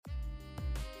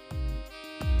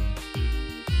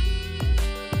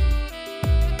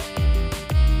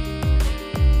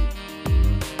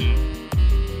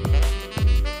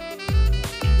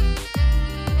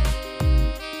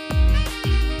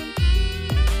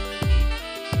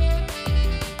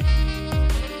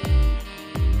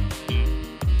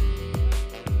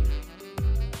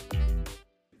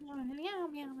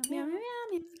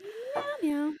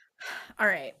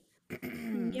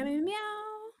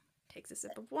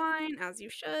of wine, as you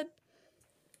should.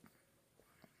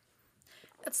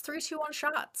 It's 3, 2, 1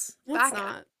 shots. It's Back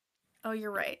not. it. Oh,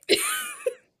 you're right.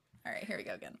 All right, here we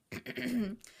go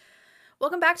again.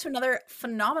 Welcome back to another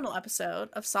phenomenal episode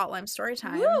of Salt Lime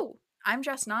Storytime. Woo! I'm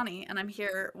Jess Nani, and I'm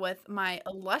here with my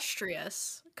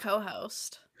illustrious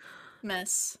co-host,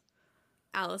 Miss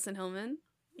Allison Hillman.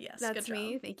 Yes, That's good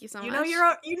me. job. Thank you so You much.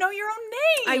 You know your own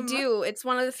name. I do. It's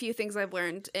one of the few things I've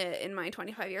learned in my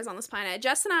 25 years on this planet.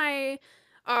 Jess and I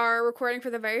are recording for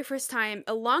the very first time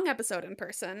a long episode in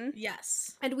person.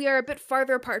 Yes. And we are a bit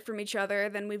farther apart from each other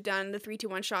than we've done the 3, 2,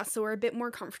 1 shots, so we're a bit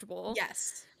more comfortable.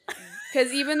 Yes.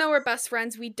 Because even though we're best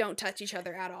friends, we don't touch each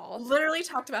other at all. Literally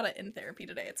talked about it in therapy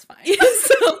today. It's fine.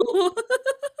 So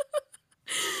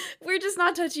we're just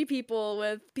not touchy people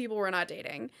with people we're not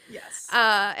dating. Yes.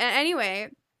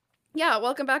 Anyway, yeah,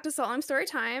 welcome back to Salt Lime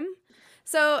Storytime.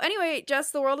 So anyway,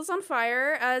 Jess, the world is on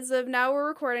fire. As of now, we're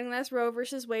recording this. Roe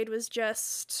versus Wade was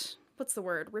just, what's the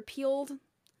word? Repealed?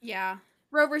 Yeah.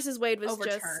 Roe versus Wade was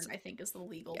Overturned, just, I think, is the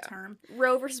legal term.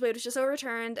 Roe versus Wade was just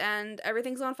overturned, and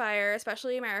everything's on fire,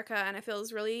 especially America, and it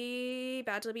feels really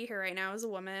bad to be here right now as a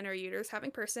woman or uterus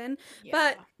having person. Yeah.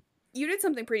 But you did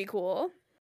something pretty cool.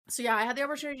 So yeah, I had the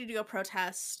opportunity to go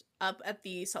protest up at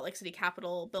the Salt Lake City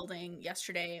Capitol building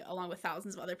yesterday, along with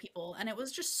thousands of other people, and it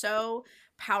was just so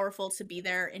powerful to be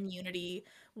there in unity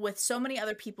with so many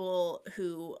other people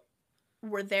who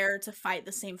were there to fight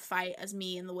the same fight as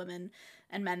me and the women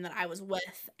and men that I was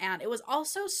with. And it was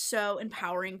also so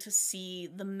empowering to see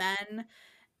the men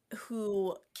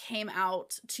who came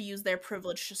out to use their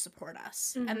privilege to support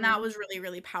us. Mm-hmm. And that was really,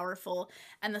 really powerful.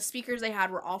 And the speakers they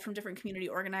had were all from different community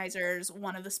organizers.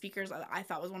 One of the speakers I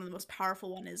thought was one of the most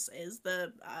powerful one is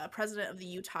the president of the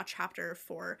Utah chapter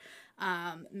for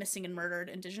missing and murdered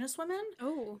Indigenous women.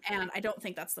 Oh. And I don't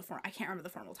think that's I can't remember the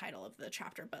formal title of the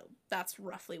chapter, but that's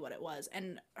roughly what it was.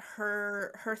 And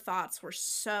her thoughts were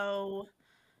so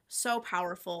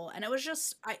powerful. And it was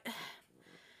just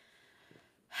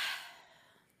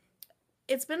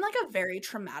it's been like a very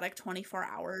traumatic 24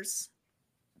 hours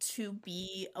to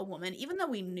be a woman, even though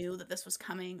we knew that this was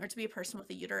coming, or to be a person with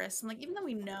a uterus. And like, even though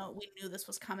we knew this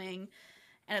was coming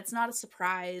and it's not a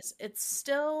surprise, it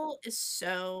still is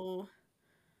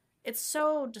it's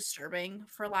so disturbing,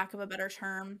 for lack of a better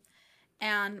term.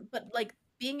 But like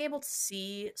being able to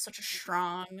see such a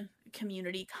strong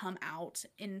community come out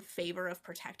in favor of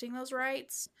protecting those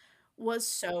rights was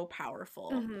so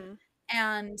powerful. Mm-hmm.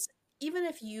 And even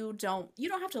if you don't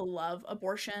have to love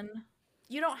abortion,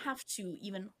 you don't have to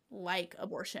even like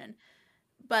abortion,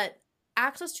 but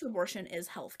access to abortion is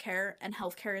healthcare, and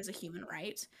healthcare is a human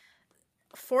right.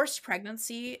 Forced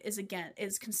pregnancy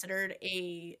is considered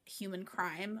a human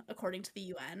crime according to the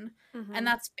UN, Mm-hmm. and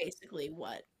that's basically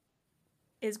what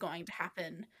is going to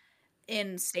happen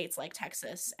in states like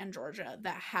Texas and Georgia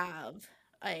that have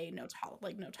no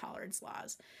tolerance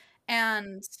laws.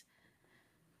 And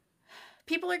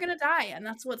people are going to die, and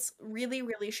that's what's really,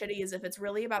 really shitty, is if it's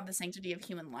really about the sanctity of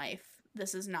human life,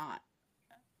 this is not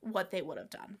what they would have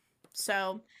done.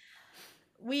 So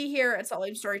we here at Salt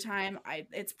Lake Storytime,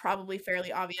 it's probably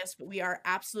fairly obvious, but we are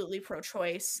absolutely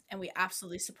pro-choice, and we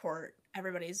absolutely support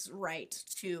everybody's right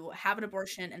to have an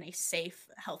abortion in a safe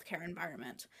healthcare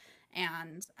environment.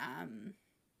 And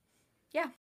yeah.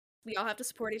 We all have to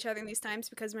support each other in these times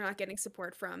because we're not getting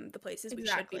support from the places we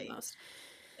should be most.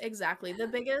 Exactly. The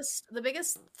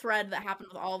biggest thread that happened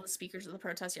with all the speakers of the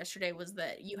protest yesterday was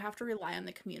that you have to rely on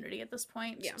the community at this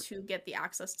point to get the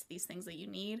access to these things that you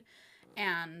need.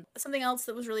 And something else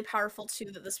that was really powerful too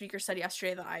that the speaker said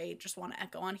yesterday that I just want to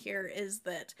echo on here is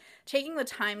that taking the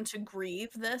time to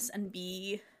grieve this and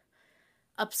be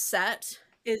upset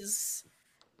is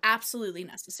absolutely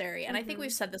necessary. And I think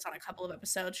we've said this on a couple of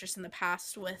episodes just in the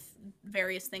past with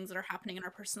various things that are happening in our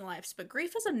personal lives, but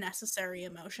grief is a necessary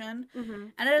emotion,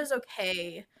 and it is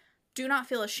okay. Do not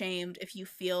feel ashamed if you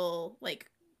feel like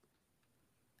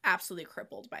absolutely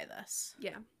crippled by this.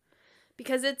 Yeah,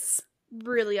 because it's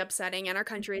really upsetting, and our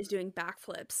country is doing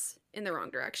backflips in the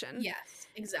wrong direction. Yes,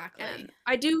 exactly. And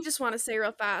I do just want to say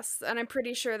real fast, and I'm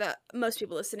pretty sure that most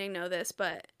people listening know this,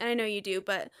 and I know you do,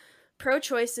 but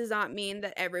pro-choice does not mean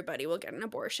that everybody will get an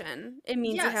abortion. It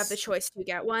means you have the choice to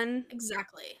get one.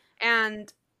 Exactly.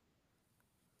 And,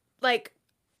 like,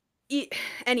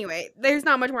 anyway, there's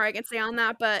not much more I can say on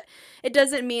that, but it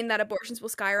doesn't mean that abortions will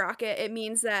skyrocket. It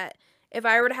means that if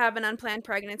I were to have an unplanned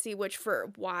pregnancy, but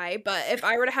if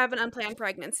I were to have an unplanned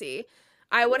pregnancy,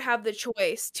 I would have the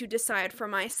choice to decide for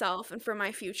myself and for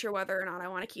my future whether or not I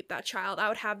want to keep that child. I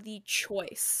would have the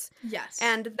choice. Yes.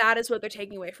 And that is what they're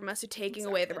taking away from us. They're taking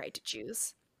away the right to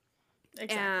choose.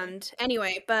 Exactly. And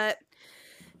anyway, but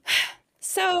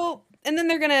so And then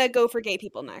they're gonna go for gay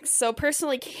people next. So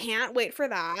personally, can't wait for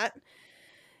that.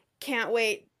 Can't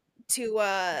wait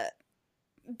to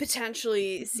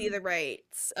potentially see Mhm. the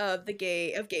rights of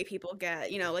gay people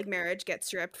get, like marriage gets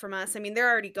stripped from us. I mean, they're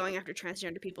already going after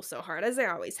transgender people so hard, as they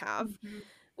always have, Mhm.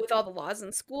 with all the laws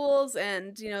in schools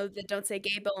and, the Don't Say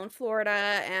Gay bill in Florida,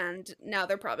 and now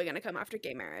they're probably going to come after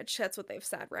gay marriage. That's what they've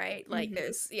said, right? Like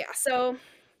Mhm. yeah. So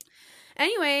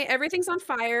anyway, everything's on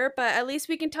fire, but at least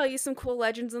we can tell you some cool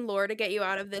legends and lore to get you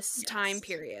out of this time Yes.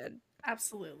 period.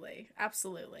 Absolutely.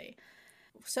 Absolutely.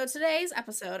 So today's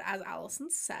episode, as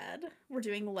Allison said, we're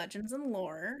doing legends and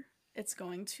lore. It's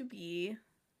going to be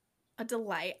a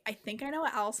delight. I think I know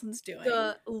what Allison's doing.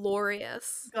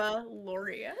 Glorious. As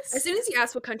Glorious. soon as you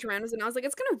asked what country mine was in, I was like,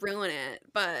 it's gonna ruin it,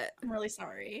 but I'm really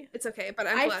sorry. it's okay. But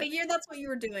I'm I glad. figured that's what you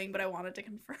were doing, but I wanted to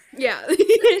confirm. Yeah.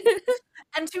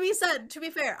 And to be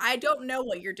fair, I don't know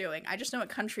what you're doing. I just know what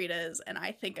country it is, and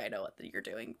I think I know what you're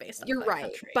doing based off You're that right.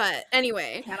 country. But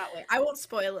anyway, Cannot wait. I won't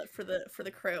spoil it for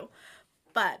the crew,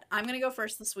 but I'm gonna go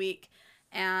first this week,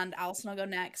 and Allison will go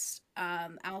next.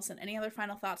 Allison, any other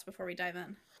final thoughts before we dive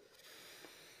in?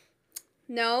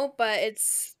 no, but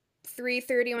it's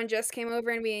 3:30 when Jess came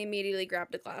over and we immediately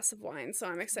grabbed a glass of wine, so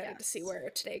I'm excited to see Yes. where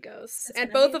today goes. It's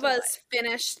And gonna be both a of delight. us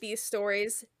finished these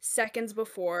stories seconds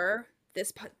before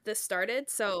this started,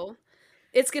 so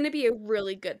it's going to be a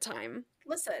really good time.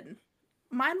 Listen,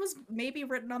 mine was maybe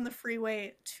written on the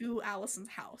freeway to Allison's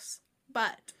house,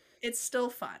 but it's still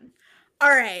fun. All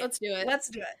right, Let's do it. let's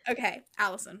do it. Okay,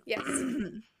 Allison. Yes.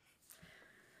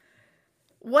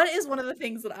 What is one of the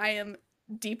things that I am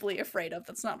deeply afraid of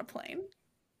that's not a plane?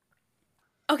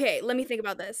 Okay, let me think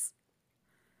about this.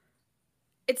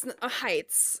 It's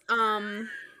heights.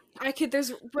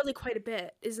 There's really quite a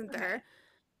bit, isn't there? Okay.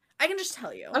 I can just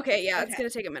tell you. Okay, yeah, it's Okay. gonna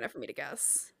take a minute for me to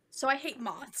guess. So I hate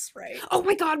moths, right? Oh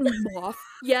my god, moth.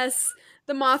 Yes,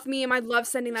 the moth meme. I love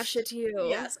sending that shit to you.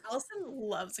 Yes, Allison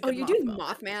loves a Oh, good you moth do moment.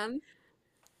 Mothman?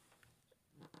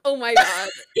 Oh my god.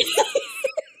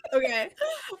 Okay.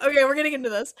 Okay, we're getting into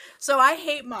this. So I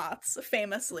hate moths,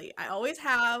 famously. I always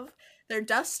have. They're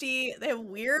dusty. They have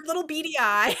weird little beady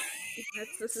eyes.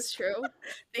 This is true.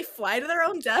 They fly to their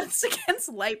own deaths against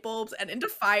light bulbs and into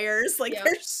fires. Like, Yep.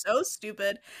 they're so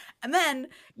stupid. And then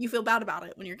you feel bad about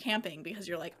it when you're camping because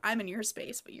you're like, I'm in your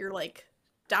space, but you're like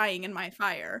dying in my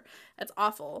fire. That's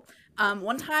awful.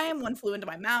 One time, one flew into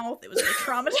my mouth. It was really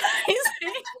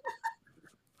traumatizing.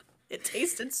 It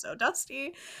tasted so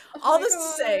dusty. Oh All my this to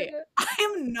say, God. I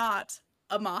am not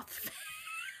a moth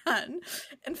fan.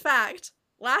 In fact,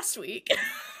 last week,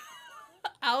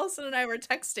 Allison and I were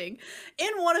texting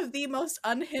in one of the most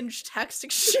unhinged text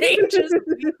exchanges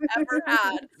we've ever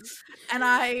had. And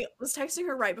I was texting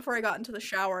her right before I got into the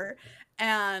shower.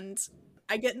 And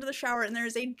I get into the shower and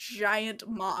there's a giant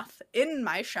moth in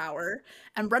my shower.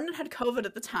 And Brendan had COVID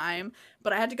at the time,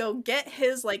 but I had to go get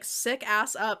his like sick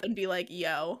ass up and be like,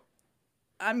 yo,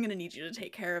 I'm gonna need you to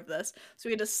take care of this. So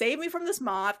he had to save me from this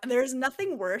moth, and there's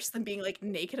nothing worse than being like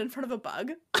naked in front of a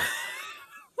bug.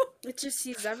 It just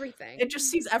sees everything. It just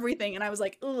sees everything, and I was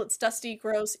like, "Oh, it's dusty,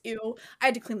 gross, ew." I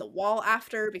had to clean the wall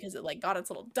after because it like got its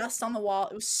little dust on the wall.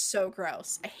 It was so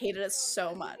gross. I hated it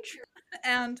so much,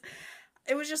 and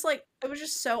it was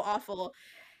just so awful.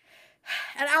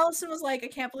 And Allison was like, "I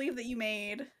can't believe that you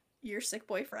made your sick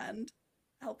boyfriend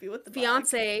help you with the bug."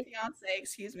 Fiance. Fiance,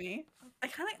 excuse me. I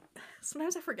kind of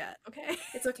sometimes I forget. Okay.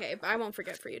 It's okay. I won't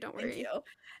forget for you. Don't worry. Thank you.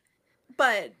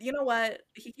 But you know what?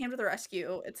 He came to the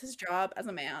rescue. It's his job as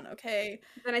a man, okay?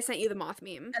 Then I sent you the moth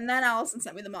meme. And then Allison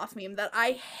sent me the moth meme that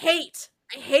I hate.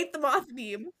 I hate the moth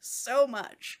meme so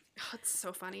much. Oh, it's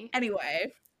so funny.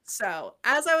 Anyway, so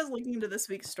as I was looking into this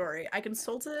week's story, I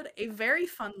consulted a very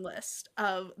fun list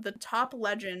of the top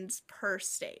legends per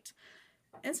state.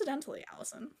 Incidentally,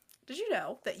 Allison, did you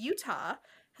know that Utah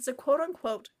has a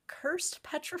quote-unquote cursed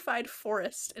petrified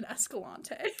forest in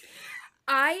Escalante?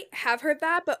 I have heard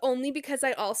that, but only because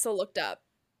I also looked up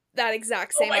that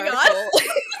exact Oh same my article. God.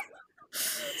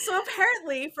 So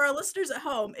apparently, for our listeners at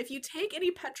home, if you take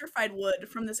any petrified wood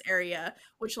from this area,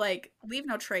 which like leave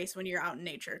no trace when you're out in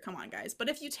nature, come on guys, but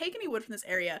if you take any wood from this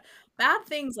area, bad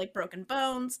things like broken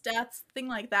bones, deaths, thing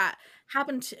like that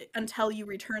happen until you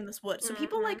return this wood. So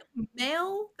people like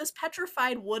mail this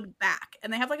petrified wood back,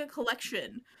 and they have like a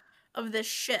collection of this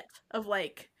shit of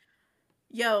like,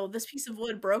 yo, this piece of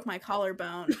wood broke my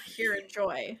collarbone. Here,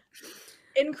 enjoy.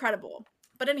 Incredible.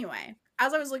 But anyway,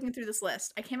 as I was looking through this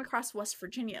list, I came across West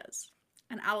Virginia's.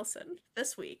 And Allison,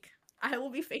 this week, I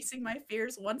will be facing my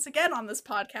fears once again on this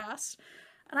podcast,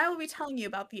 and I will be telling you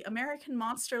about the American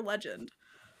monster legend,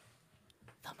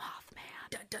 the Mothman.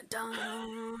 Dun, dun, dun.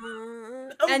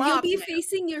 A And you'll be Mothman.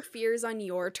 facing your fears on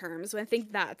your terms. I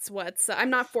think that's what's. I'm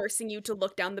not forcing you to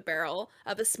look down the barrel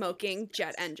of a smoking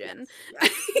jet engine.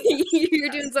 Yes. You're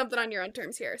Yes. doing something on your own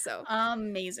terms here, so.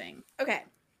 Amazing. Okay.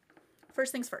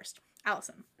 First things first.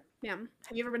 Allison. Yeah.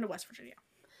 Have you ever been to West Virginia?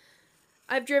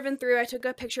 I've driven through, I took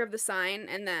a picture of the sign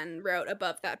and then wrote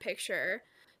above that picture,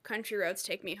 "Country roads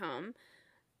take me home."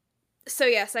 So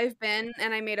yes, I've been,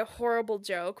 and I made a horrible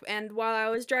joke, and while I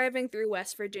was driving through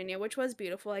West Virginia, which was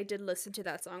beautiful, I did listen to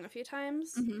that song a few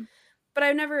times. Mm-hmm. But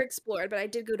I've never explored, but I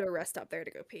did go to a rest stop there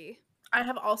to go pee. I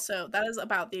have also, that is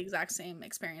about the exact same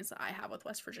experience that I have with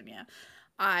West Virginia.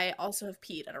 I also have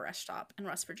peed at a rest stop in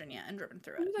West Virginia and driven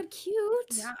through Oh it. my god,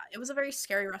 cute. Yeah, it was a very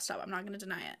scary rest stop. I'm not going to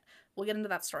deny it. We'll get into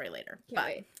that story later. Can't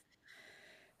wait.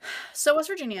 So West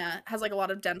Virginia has like a lot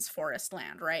of dense forest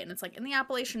land, right? And it's like in the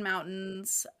Appalachian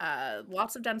Mountains,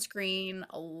 lots of dense green,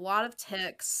 a lot of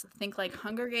ticks. Think like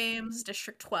Hunger Games,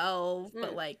 District 12,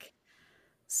 but like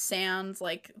sans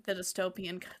like the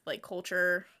dystopian like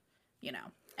culture, you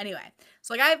know. Anyway,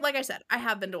 so like I said, I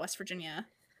have been to West Virginia.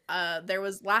 There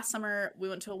was last summer we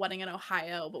went to a wedding in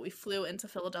Ohio, but we flew into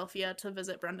Philadelphia to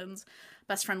visit Brendan's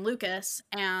best friend Lucas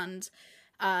and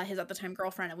his at the time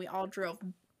girlfriend, and we all drove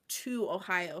to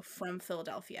Ohio from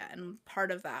Philadelphia. And part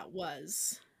of that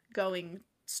was going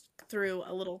through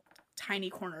a little tiny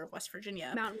corner of West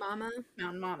Virginia.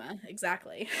 Mountain Mama,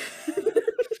 exactly.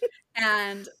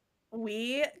 And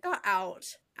we got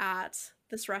out at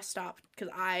this rest stop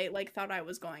because I like thought I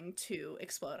was going to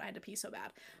explode. I had to pee so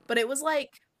bad. But it was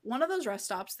like one of those rest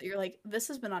stops that you're like, this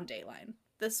has been on Dayline.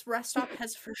 This rest stop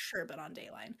has for sure been on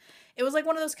Dayline. It was like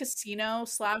one of those casino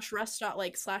 / rest stop,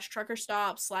 like / trucker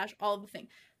stop / all of the thing.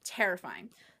 Terrifying.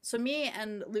 So me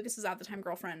and Lucas's at the time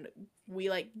girlfriend, we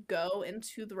like go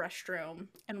into the restroom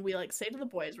and we like say to the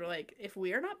boys, we're like, if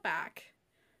we are not back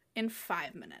in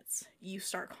 5 minutes, you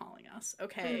start calling us,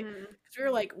 okay? Because we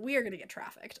were like, we are gonna get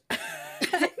trafficked.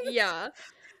 Yeah.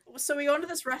 So we go into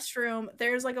this restroom.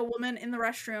 There's like a woman in the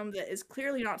restroom that is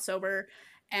clearly not sober,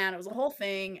 and it was a whole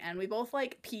thing. And we both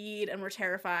like peed and were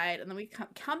terrified. And then we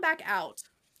come back out,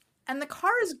 and the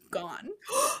car is gone.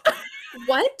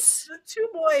 What? The two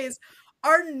boys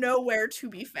are nowhere to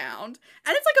be found,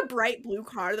 and it's like a bright blue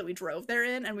car that we drove there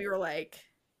in, and we were like,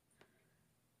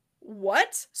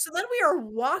 what? So then we are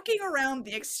walking around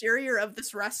the exterior of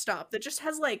this rest stop that just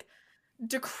has like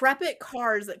decrepit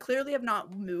cars that clearly have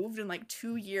not moved in like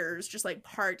 2 years, just like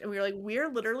parked, and we were like, we're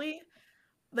literally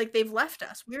like, they've left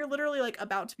us. We're literally like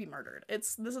about to be murdered.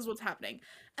 This is what's happening.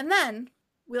 And then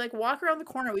we like walk around the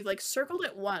corner. We've like circled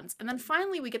it once, and then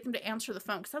finally we get them to answer the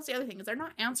phone, because that's the other thing, is they're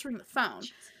not answering the phone.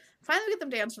 Jesus. Finally we get them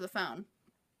to answer the phone,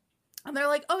 and they're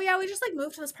like, oh yeah, we just like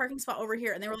moved to this parking spot over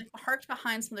here, and they were like parked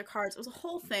behind some of their cars. It was a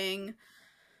whole thing.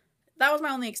 That was my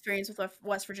only experience with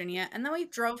West Virginia. And then we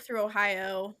drove through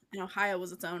Ohio, and Ohio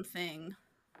was its own thing.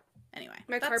 Anyway,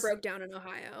 my car broke down in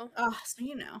Ohio. Oh, so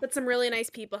you know. But some really nice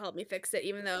people helped me fix it,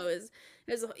 even though it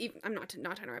was I'm not to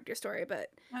interrupt your story, but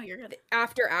oh, you're good.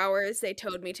 After hours, they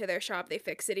towed me to their shop. They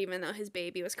fixed it, even though his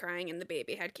baby was crying and the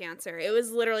baby had cancer. It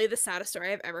was literally the saddest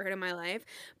story I've ever heard in my life.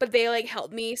 But they like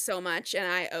helped me so much, and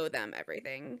I owe them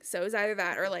everything. So it was either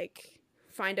that or like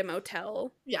find a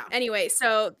motel. Yeah. Anyway,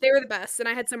 so they were the best, and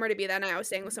I had somewhere to be that night. I was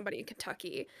staying with somebody in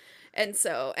Kentucky, and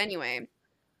so anyway.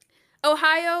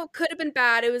 Ohio could have been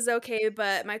bad. It was okay,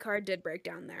 but my car did break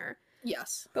down there.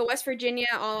 Yes. But West Virginia,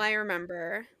 all I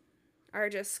remember are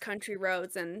just country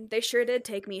roads, and they sure did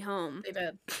take me home.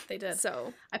 They did.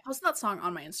 So I posted that song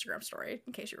on my Instagram story,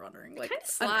 in case you're wondering, like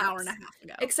an hour and a half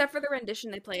ago. Except for the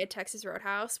rendition they play at Texas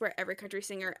Roadhouse, where every country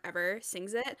singer ever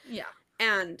sings it. Yeah.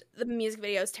 And the music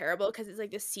video is terrible because it's like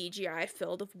this CGI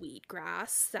filled of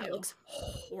wheatgrass that looks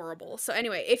horrible. So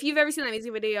anyway, if you've ever seen that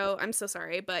music video, I'm so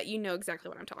sorry, but you know exactly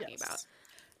what I'm talking about.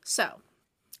 So,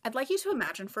 I'd like you to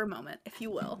imagine for a moment, if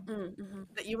you will,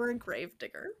 that you were a grave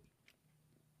digger.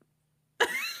 A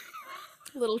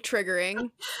little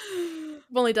triggering.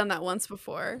 I've only done that once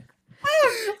before.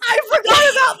 I forgot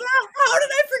about that! How did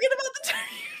I forget about the time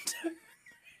you took?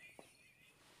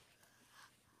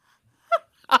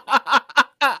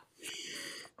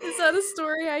 Is that a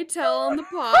story I tell on the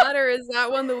pod, or is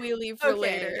that one that we leave for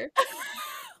later?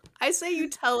 I say you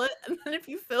tell it, and then if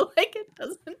you feel like it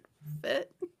doesn't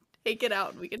fit, take it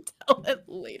out and we can tell it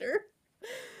later.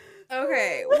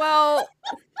 Okay, well,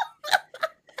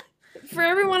 for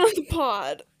everyone on the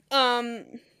pod,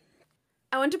 I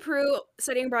went to Peru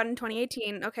studying abroad in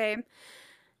 2018, okay?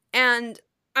 And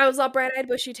I was all bright-eyed,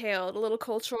 bushy-tailed, a little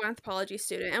cultural anthropology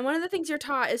student. And one of the things you're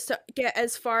taught is to get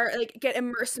get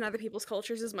immersed in other people's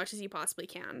cultures as much as you possibly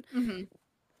can. Mm-hmm.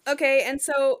 Okay, and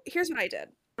so here's what I did.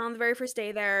 On the very first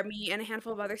day there, me and a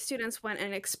handful of other students went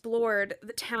and explored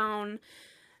the town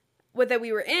that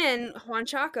we were in, Juan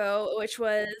Chaco, which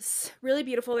was really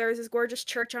beautiful. There was this gorgeous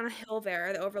church on a hill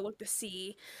there that overlooked the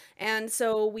sea. And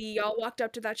so we all walked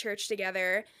up to that church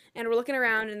together and we're looking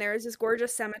around and there was this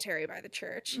gorgeous cemetery by the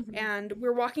church. Mhm. And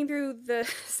we're walking through the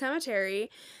cemetery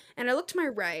and I look to my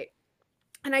right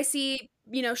and I see,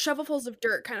 shovelfuls of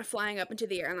dirt kind of flying up into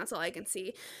the air and that's all I can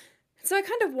see. So I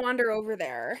kind of wander over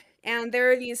there and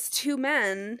there are these two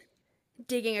men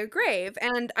digging a grave,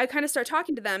 and I kind of start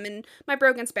talking to them in my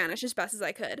broken Spanish as best as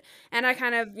I could. And I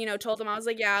kind of, told them I was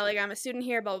like, yeah, like I'm a student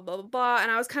here, blah blah blah blah blah. And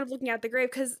I was kind of looking at the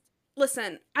grave because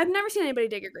listen, I've never seen anybody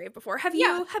dig a grave before. Have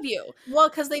Yeah. you? Have you? Well,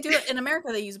 because they do it in America,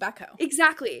 they use backhoe.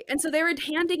 Exactly. And so they were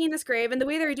hand digging this grave, and the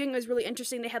way they were doing it was really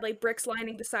interesting. They had like bricks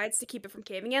lining the sides to keep it from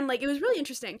caving in. Like it was really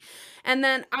interesting. And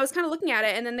then I was kind of looking at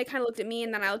it, and then they kind of looked at me,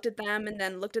 and then I looked at them, and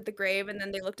then looked at the grave, and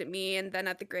then they looked at me, and then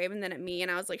at the grave, and then at me,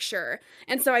 and I was like, sure.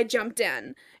 And so I jumped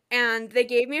in, and they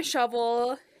gave me a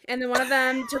shovel. And then one of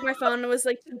them took my phone and was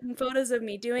like taking photos of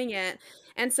me doing it.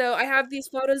 And so I have these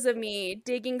photos of me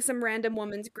digging some random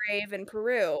woman's grave in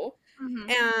Peru.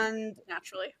 Mhm. And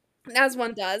Naturally. as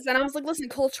one does. And I was like, listen,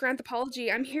 culture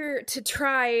anthropology, I'm here to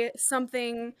try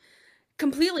something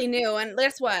completely new. And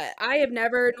guess what? I have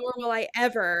never, nor will I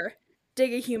ever,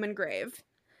 dig a human grave.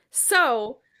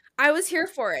 So I was here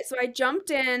for it. So I jumped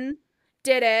in,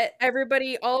 did it.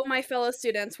 Everybody, all of my fellow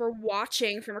students were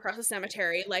watching from across the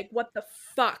cemetery, like, what the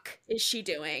fuck is she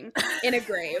doing in a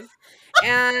grave?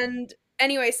 And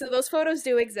anyway, so those photos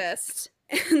do exist.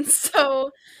 And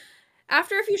so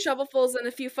after a few shovelfuls and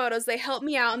a few photos, they helped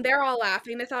me out, and they're all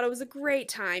laughing. They thought it was a great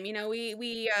time.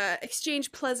 We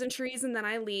exchange pleasantries, and then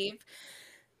I leave.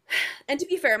 And to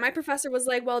be fair, my professor was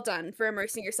like, "Well done for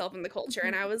immersing yourself in the culture,"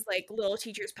 and I was like, "Little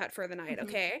teacher's pet for the night." Mhm.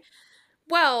 Okay.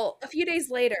 Well, a few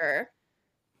days later,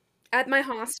 at my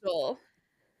hostel,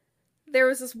 there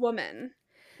was this woman.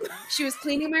 She was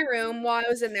cleaning my room while I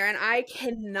was in there, and I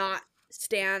cannot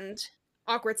stand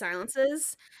awkward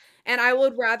silences. And I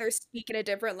would rather speak in a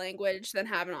different language than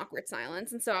have an awkward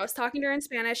silence. And so I was talking to her in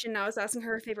Spanish, and I was asking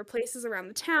her favorite places around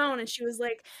the town. And she was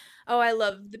like, "Oh, I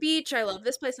love the beach. I love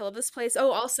this place. I love this place. Oh,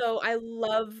 also, I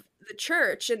love the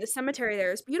church and the cemetery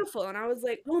there is beautiful." And I was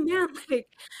like, "Oh man, like,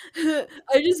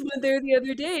 I just went there the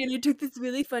other day and I took this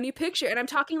really funny picture." And I'm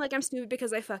talking like I'm stupid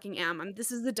because I fucking am.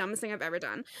 This is the dumbest thing I've ever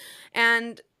done.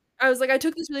 And I was like, "I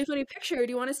took this really funny picture.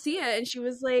 Do you want to see it?" And she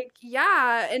was like,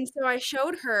 "Yeah." And so I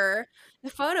showed her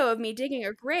the photo of me digging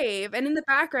a grave, and in the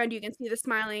background you can see the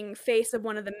smiling face of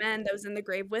one of the men that was in the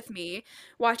grave with me,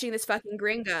 watching this fucking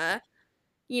gringa,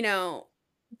 you know,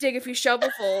 dig a few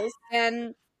shovelfuls.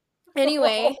 And Oh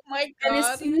anyway, my and as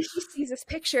god. soon as she sees this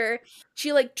picture,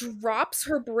 she like drops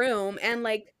her broom and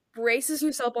like braces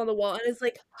herself on the wall and is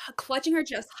like clutching her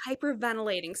chest,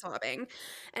 hyperventilating, sobbing.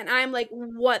 And I'm like,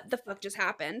 what the fuck just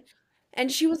happened?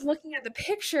 And she was looking at the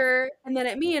picture and then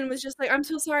at me and was just like, "I'm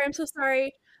so sorry, I'm so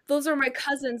sorry. Those are my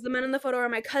cousins. The men in the photo are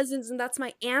my cousins, and that's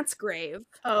my aunt's grave.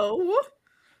 Oh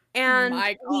And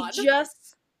my we god.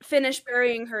 just finished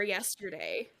burying her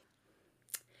yesterday."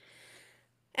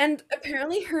 And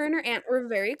apparently her and her aunt were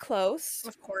very close.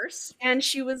 Of course. And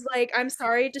she was like, "I'm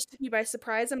sorry, it just took me by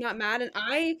surprise. I'm not mad." And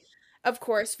I, of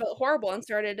course, felt horrible and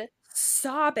started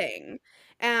sobbing.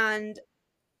 And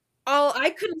all I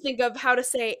couldn't think of how to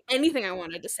say anything I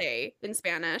wanted to say in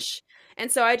Spanish.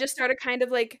 And so I just started kind of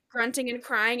like grunting and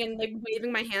crying and like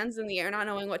waving my hands in the air, not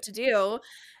knowing what to do.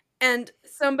 And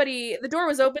the door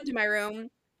was open to my room,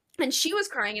 and she was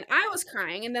crying and I was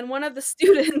crying. And then one of the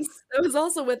students that was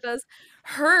also with us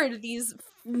heard these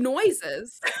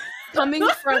noises coming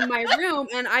from my room,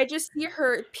 and I just see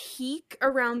her peek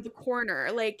around the corner,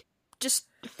 like just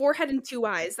forehead and two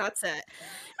eyes, that's it.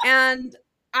 And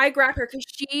I grab her because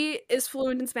she is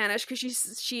fluent in Spanish because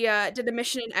she did a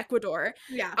mission in Ecuador.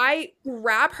 Yeah. I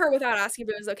grab her without asking if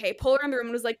it was okay, pull her in the room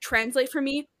and was like, "Translate for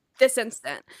me this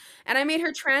instant." And I made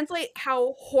her translate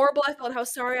how horrible I felt, how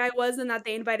sorry I was, and that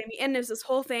they invited me in. It was this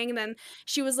whole thing. And then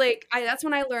she was like, that's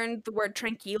when I learned the word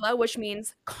tranquila, which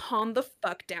means calm the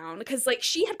fuck down. Because like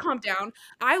she had calmed down.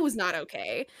 I was not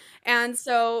okay. And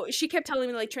so she kept telling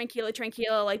me like, "Tranquila,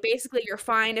 tranquila, like basically you're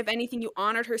fine. If anything, you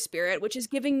honored her spirit," which is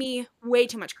giving me way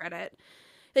too much credit.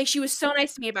 Like she was so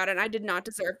nice to me about it, and I did not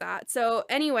deserve that. So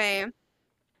anyway,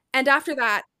 and after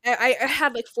that, I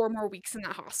had like 4 more weeks in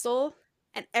that hostel,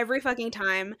 and every fucking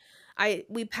time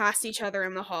we passed each other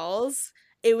in the halls,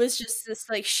 it was just this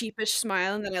like sheepish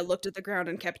smile, and then I looked at the ground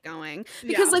and kept going.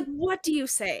 Because Yeah. like, what do you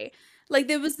say? Like,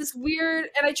 there was this weird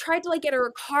and I tried to, like, get her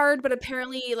a card, but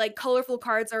apparently, like, colorful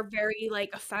cards are very, like,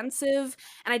 offensive,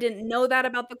 and I didn't know that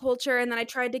about the culture, and then I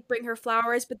tried to bring her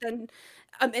flowers, but then,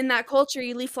 in that culture,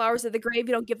 you leave flowers at the grave,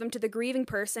 you don't give them to the grieving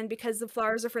person because the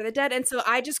flowers are for the dead, and so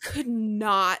I just could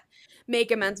not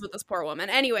make amends with this poor woman.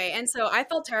 Anyway, and so I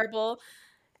felt terrible,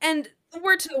 and the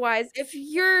word to the wise, if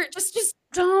you're just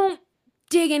don't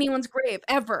dig anyone's grave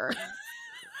ever.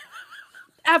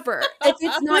 Ever. If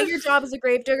it's not your job as a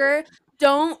gravedigger,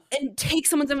 don't and take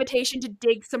someone's invitation to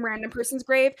dig some random person's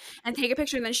grave and take a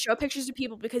picture and then show pictures to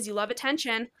people because you love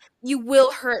attention. You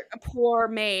will hurt a poor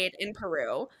maid in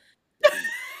Peru.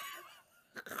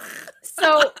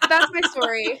 So that's my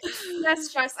story.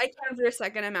 Yes, Jess, I can for a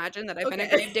second imagine that I've been a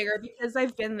gravedigger because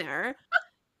I've been there.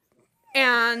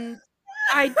 And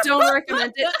I don't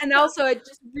recommend it. And also,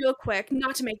 just real quick,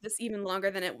 not to make this even longer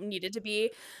than it needed to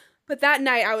be, but that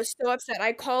night I was so upset.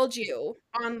 I called you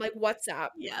on like WhatsApp.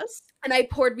 Yes. And I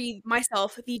poured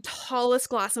myself the tallest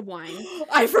glass of wine.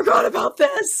 I forgot about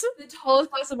this. The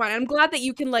tallest glass of wine. I'm glad that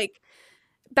you can like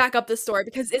back up this story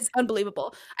because it's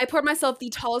unbelievable. I poured myself the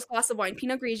tallest glass of wine,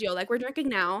 Pinot Grigio, like we're drinking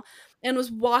now, and was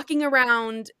walking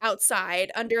around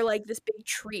outside under like this big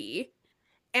tree.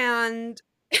 And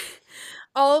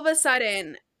all of a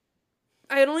sudden,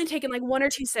 I had only taken like 1 or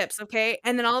 2 sips, okay?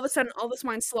 And then all of a sudden, all this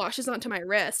wine sloshes onto my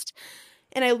wrist.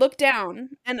 And I looked down,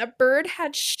 and a bird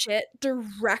had shit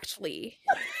directly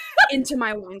into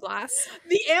my wine glass.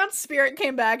 The ant spirit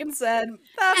came back and said,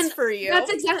 "That's for you."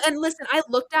 That's exactly. And listen, I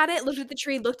looked at it, looked at the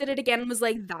tree, looked at it again, and was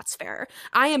like, "That's fair.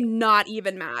 I am not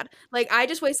even mad. Like I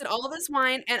just wasted all of this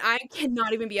wine, and I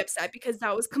cannot even be upset because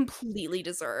that was completely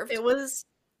deserved." It was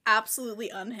absolutely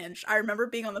unhinged. I remember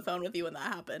being on the phone with you when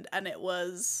that happened, and it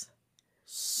was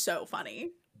so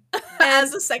funny.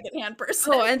 As a secondhand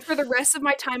person. Oh, and for the rest of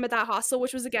my time at that hostel,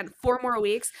 which was again 4 more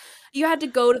weeks, you had to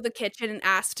go to the kitchen and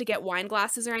ask to get wine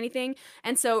glasses or anything.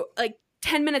 And so like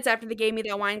 10 minutes after they gave me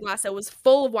that wine glass that was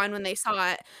full of wine when they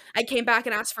saw it, I came back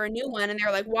and asked for a new one, and they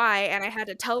were like, "Why?" And I had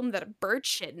to tell them that a bird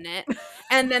shit in it.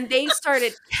 And then they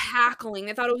started cackling.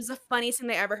 They thought it was the funniest thing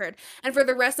they ever heard. And for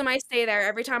the rest of my stay there,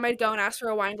 every time I'd go and ask for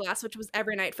a wine glass, which was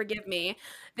every night, forgive me,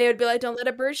 they would be like, "Don't let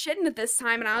a bird shit in it this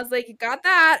time." And I was like, "You got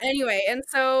that?" Anyway, and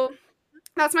so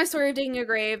that's my story of digging a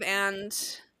grave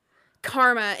and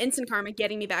karma, instant karma,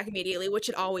 getting me back immediately, which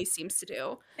it always seems to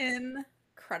do.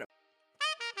 Incredible.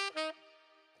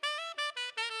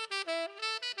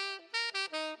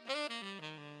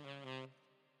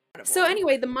 So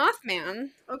anyway, the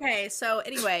Mothman. Okay, so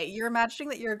anyway, you're imagining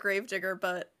that you're a gravedigger,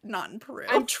 but not in Peru.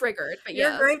 I'm triggered, but You're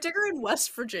yes. a gravedigger in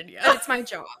West Virginia. It's my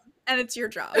job. And it's your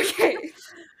job. Okay.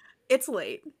 It's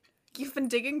late. You've been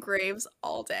digging graves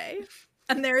all day,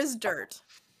 and there is dirt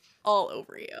all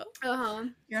over you. Uh-huh.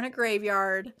 You're in a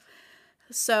graveyard,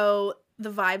 so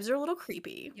the vibes are a little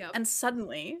creepy. Yep. And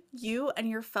suddenly, you and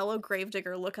your fellow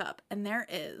gravedigger look up, and there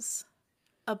is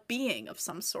a being of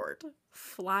some sort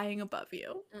flying above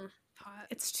you. Hot.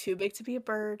 It's too big to be a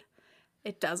bird.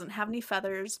 It doesn't have any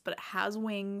feathers, but it has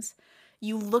wings.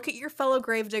 You look at your fellow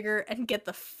gravedigger and get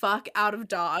the fuck out of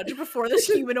Dodge before this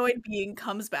humanoid being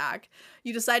comes back.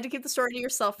 You decide to keep the story to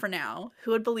yourself for now.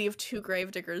 Who would believe 2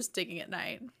 gravediggers digging at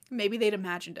night? Maybe they'd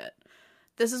imagined it.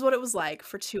 This is what it was like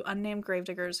for 2 unnamed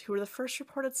gravediggers who were the first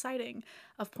reported sighting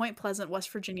of Point Pleasant,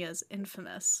 West Virginia's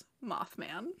infamous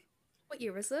Mothman. What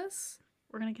year was this?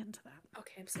 We're gonna get into that.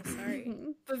 Okay, I'm so sorry.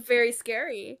 But very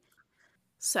scary.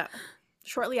 So,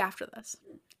 shortly after this,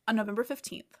 on November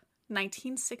 15th,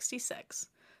 1966,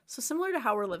 so similar to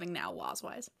how we're living now,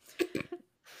 laws-wise.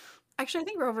 Actually, I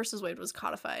think Roe versus Wade was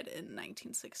codified in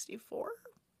 1964.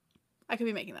 I could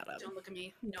be making that up. Don't look at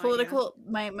me. No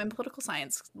my political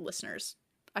science listeners,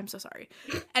 I'm so sorry.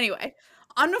 Anyway,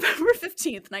 on November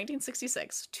 15th,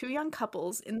 1966, 2 young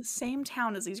couples in the same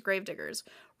town as these gravediggers,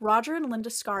 Roger and Linda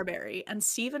Scarberry and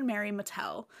Steve and Mary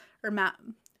Mattel, or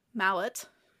Mallet,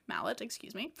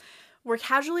 excuse me, were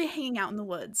casually hanging out in the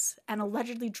woods and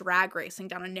allegedly drag racing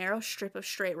down a narrow strip of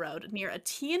straight road near a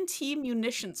TNT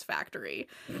munitions factory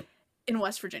in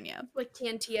West Virginia. Like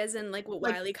TNT as in like what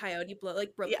Wile E. Coyote blows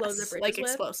up bridges like with?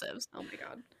 Explosives. Oh my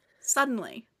god.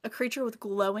 Suddenly, a creature with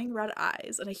glowing red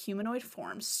eyes and a humanoid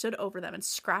form stood over them and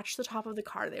scratched the top of the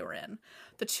car they were in.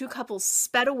 The 2 couples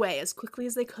sped away as quickly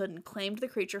as they could and claimed the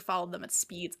creature followed them at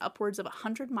speeds upwards of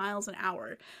 100 miles an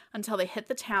hour until they hit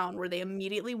the town, where they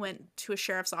immediately went to a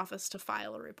sheriff's office to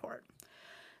file a report.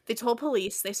 They told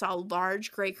police they saw a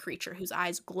large gray creature whose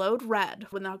eyes glowed red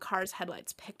when the car's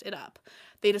headlights picked it up.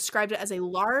 They described it as a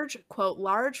large, quote,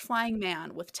 large flying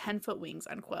man with 10-foot wings,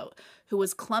 unquote, who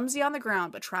was clumsy on the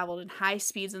ground but traveled in high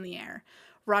speeds in the air.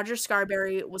 Roger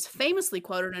Scarberry was famously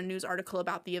quoted in a news article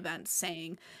about the event,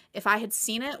 saying, "If I had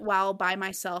seen it while by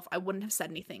myself, I wouldn't have said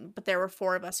anything, but there were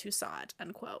 4 of us who saw it,"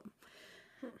 end quote.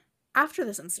 After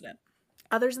this incident,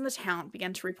 others in the town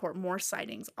began to report more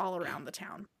sightings all around the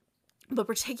town, but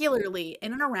particularly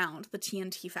in and around the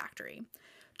TNT factory.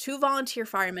 2 volunteer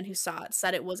firemen who saw it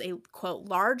said it was a, quote,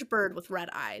 large bird with red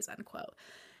eyes, end quote.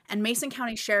 And Mason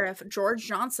County Sheriff George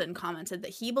Johnson commented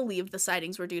that he believed the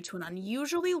sightings were due to an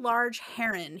unusually large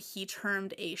heron he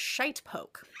termed a shite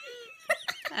poke.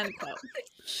 End quote.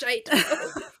 Shite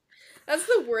poke. That's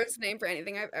the worst name for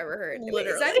anything I've ever heard. Literally.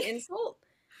 Wait, is that an insult?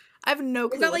 I have no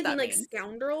clue. Is that what like that being means. like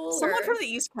scoundrel? Someone or... from the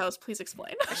East Coast, please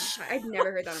explain. I've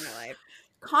never heard that in my life.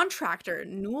 Contractor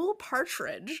Newell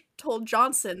Partridge told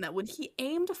Johnson that when he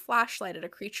aimed a flashlight at a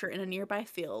creature in a nearby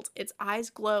field, its eyes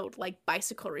glowed like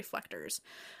bicycle reflectors.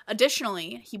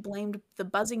 Additionally, he blamed the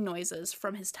buzzing noises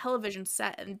from his television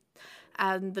set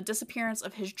and the disappearance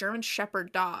of his German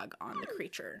Shepherd dog on the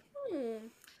creature.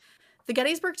 The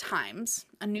Gettysburg Times,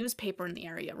 a newspaper in the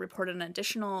area, reported an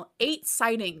additional 8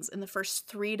 sightings in the first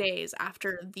 3 days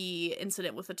after the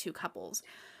incident with the 2 couples.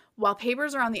 While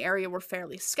papers around the area were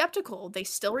fairly skeptical, they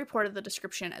still reported the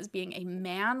description as being a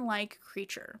man-like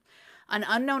creature. An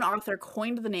unknown author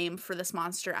coined the name for this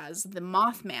monster as the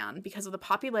Mothman because of the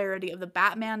popularity of the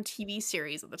Batman TV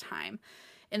series at the time.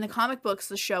 In the comic books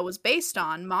the show was based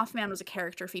on, Mothman was a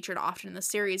character featured often in the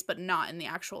series, but not in the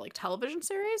actual television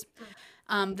series.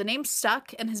 The name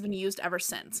stuck and has been used ever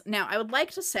since. Now, I would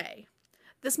like to say,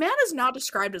 this man is not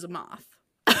described as a moth.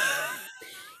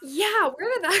 Yeah, where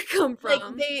did that come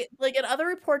from? In other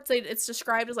reports, it's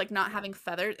described as not having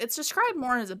feathers. It's described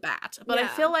more as a bat, but yeah. I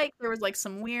feel like there was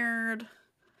some weird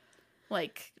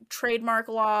trademark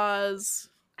laws.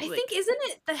 I think, isn't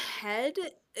it the head?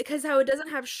 Because how it doesn't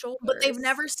have shoulders. But they've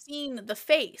never seen the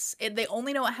face. They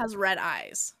only know it has red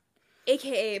eyes.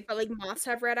 AKA, but moths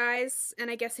have red eyes, and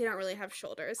I guess they don't really have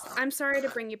shoulders. I'm sorry to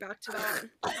bring you back to that,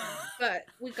 but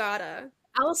we gotta.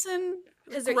 Allison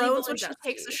groans when she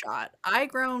takes a shot. I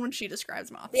groan when she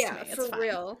describes moths. Yeah, to me. for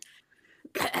real.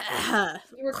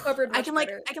 You recovered much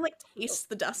better. I can taste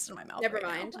the dust in my mouth. Never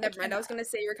mind. I was gonna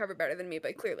say you recovered better than me,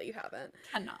 but clearly you haven't.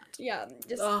 Cannot. Yeah,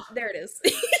 just there it is.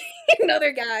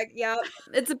 Another gag. Yeah,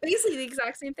 it's basically the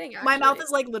exact same thing. Actually. My mouth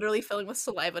is literally filling with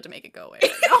saliva to make it go away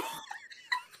right now.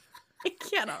 I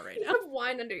cannot right now. You have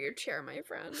wine under your chair, my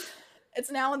friend. It's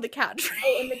now in the cat tree.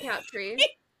 Oh, in the cat tree.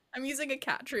 I'm using a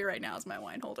cat tree right now as my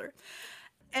wine holder.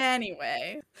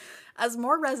 Anyway, as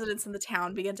more residents in the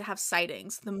town began to have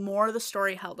sightings, the more the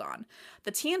story held on.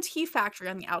 The TNT factory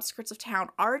on the outskirts of town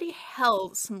already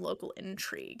held some local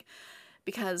intrigue,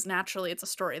 because naturally it's a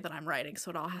story that I'm writing, so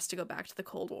it all has to go back to the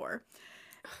Cold War.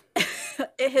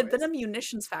 It had been a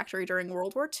munitions factory during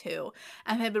World War II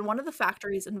and had been one of the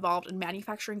factories involved in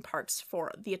manufacturing parts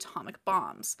for the atomic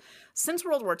bombs. Since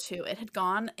World War II, it had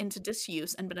gone into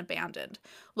disuse and been abandoned.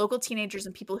 Local teenagers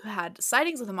and people who had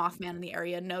sightings of the Mothman in the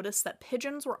area noticed that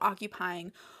pigeons were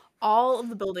occupying all of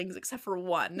the buildings except for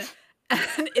one.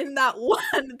 And in that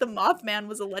one, the Mothman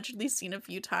was allegedly seen a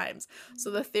few times.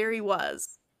 So the theory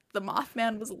was the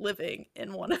Mothman was living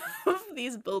in one of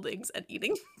these buildings and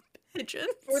eating pigeons.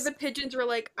 Or the pigeons were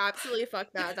absolutely fuck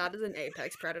that. That is an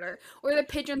apex predator. Or the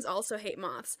pigeons also hate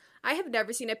moths. I have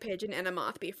never seen a pigeon and a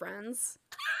moth be friends.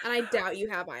 And I doubt you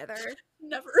have either.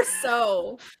 Never.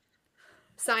 So,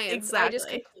 science. Exactly. I just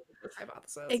concluded this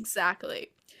hypothesis.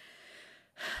 Exactly.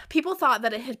 People thought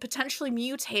that it had potentially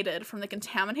mutated from the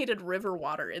contaminated river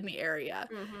water in the area.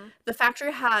 Mm-hmm. The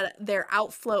factory had their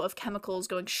outflow of chemicals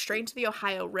going straight to the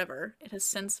Ohio River. It has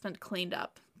since been cleaned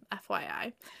up,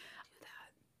 FYI.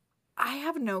 I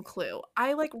have no clue.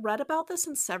 I read about this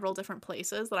in several different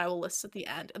places that I will list at the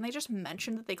end, and they just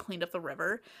mentioned that they cleaned up the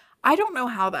river. I don't know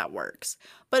how that works,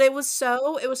 but it was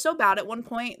so bad at one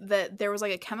point that there was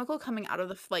a chemical coming out of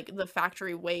the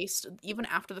factory waste even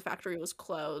after the factory was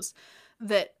closed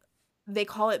that they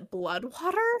call it blood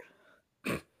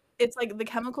water. It's the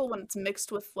chemical when it's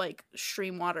mixed with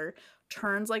stream water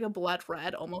turns a blood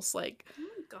red, almost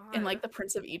in the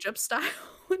Prince of Egypt style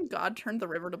when God turned the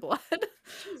river to blood.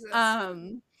 Jesus.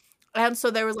 And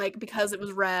so there was because it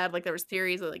was red, there was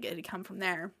theories that it had come from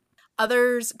there.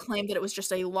 Others claimed that it was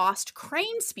just a lost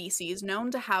crane species known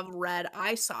to have red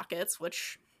eye sockets,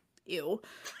 which, ew.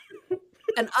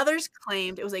 And others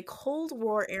claimed it was a Cold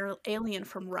War alien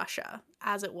from Russia,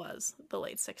 as it was the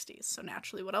late 60s. So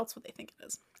naturally, what else would they think it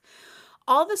is?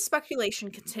 All this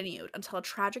speculation continued until a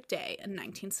tragic day in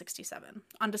 1967.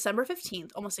 On December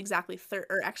 15th, almost exactly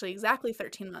exactly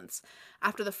 13 months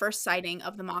after the first sighting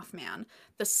of the Mothman,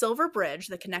 the Silver Bridge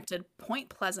that connected Point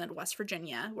Pleasant, West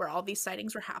Virginia, where all these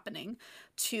sightings were happening,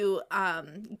 to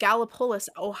Gallipolis,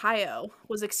 Ohio,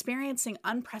 was experiencing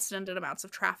unprecedented amounts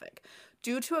of traffic.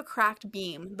 Due to a cracked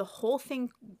beam, the whole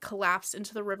thing collapsed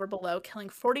into the river below, killing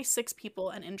 46 people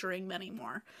and injuring many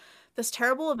more. This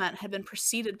terrible event had been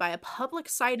preceded by a public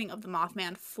sighting of the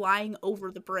Mothman flying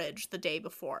over the bridge the day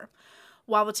before.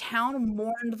 While the town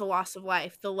mourned the loss of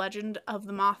life, the legend of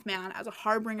the Mothman as a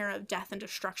harbinger of death and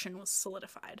destruction was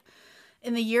solidified.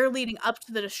 In the year leading up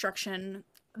to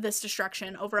this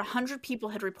destruction, over 100 people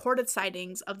had reported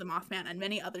sightings of the Mothman, and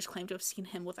many others claimed to have seen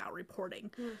him without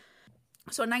reporting.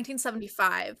 So in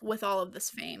 1975, with all of this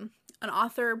fame, an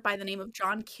author by the name of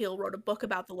John Keel wrote a book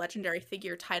about the legendary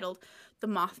figure titled The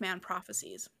Mothman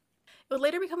Prophecies. It would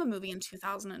later become a movie in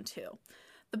 2002.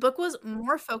 The book was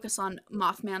more focused on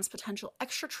Mothman's potential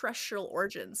extraterrestrial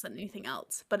origins than anything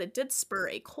else, but it did spur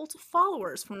a cult of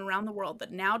followers from around the world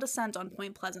that now descend on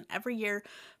Point Pleasant every year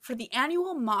for the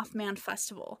annual Mothman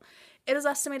Festival. It is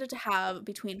estimated to have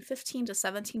between 15,000 to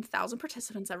 17,000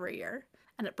 participants every year,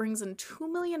 and it brings in $2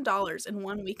 million in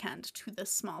one weekend to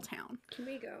this small town. Can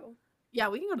we go? Yeah,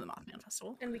 we can go to the Mothman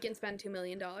Festival. And we can spend $2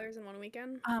 million in one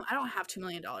weekend? I don't have $2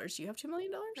 million. Do you have $2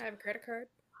 million? I have a credit card.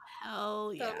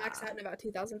 Hell yeah. So I'm maxed out in about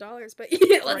 $2,000, but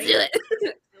yeah, let's do it.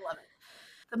 I love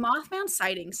it. The Mothman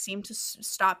sightings seemed to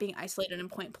stop being isolated in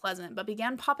Point Pleasant, but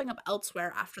began popping up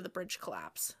elsewhere after the bridge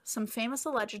collapse. Some famous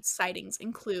alleged sightings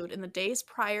include, in the days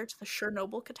prior to the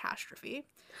Chernobyl catastrophe,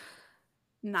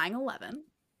 9/11,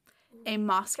 a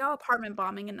Moscow apartment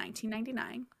bombing in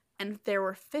 1999, and there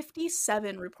were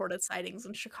 57 reported sightings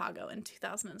in Chicago in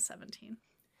 2017.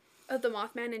 Of the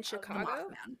Mothman in Chicago? The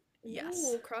Mothman. Yes.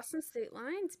 Ooh, crossing state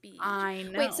lines, B. I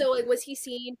know. Wait, so like was he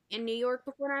seen in New York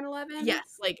before 9/11?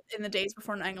 Yes, like in the days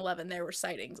before 9/11, there were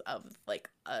sightings of like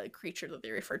a creature that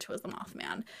they referred to as the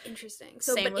Mothman. Interesting.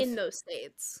 So, but in those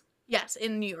states? Yes,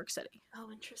 in New York City.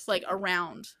 Oh, interesting. Like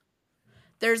around.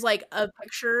 There's like a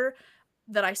picture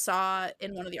that I saw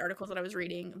in one of the articles that I was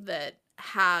reading that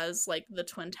has like the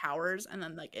Twin Towers, and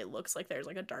then like it looks like there's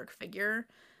like a dark figure,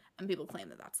 and people claim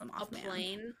that that's the Mothman. A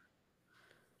plane?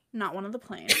 Not one of the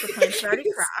planes. The plane's already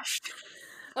crashed.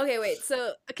 Okay, wait.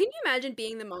 So, can you imagine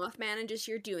being the Mothman and just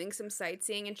you're doing some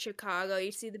sightseeing in Chicago?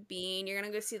 You see the Bean, you're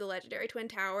gonna go see the legendary Twin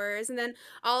Towers, and then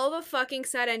all of a fucking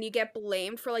sudden you get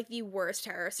blamed for like the worst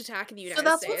terrorist attack in the United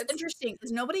States. So that's what's interesting,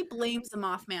 is nobody blames the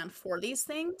Mothman for these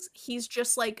things. He's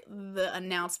just like the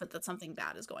announcement that something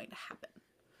bad is going to happen.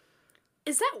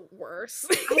 Is that worse?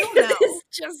 I don't know. It's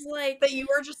just like that you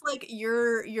were just like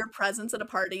your presence at a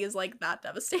party is like that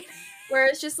devastating. Where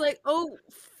it's just like, oh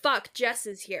fuck, Jess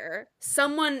is here.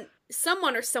 Someone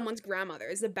or someone's grandmother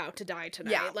is about to die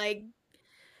tonight. Yeah. Like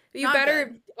you Not better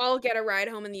good. All get a ride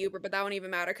home in the Uber, but that won't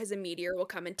even matter because a meteor will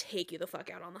come and take you the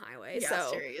fuck out on the highway. Yeah,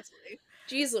 so seriously.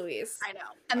 Jeez Louise. I know.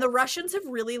 And the Russians have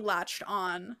really latched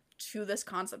on to this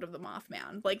concept of the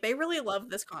Mothman. Like they really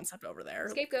love this concept over there.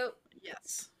 Scapegoat.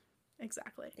 Yes.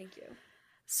 Exactly. Thank you.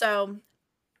 So,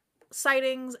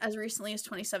 sightings as recently as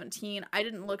 2017. I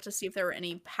didn't look to see if there were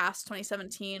any past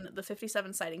 2017. The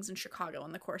 57 sightings in Chicago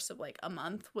in the course of like a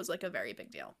month was like a very big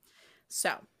deal.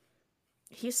 So,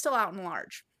 he's still out and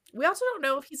large. We also don't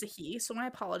know if he's a he, so my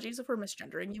apologies if we're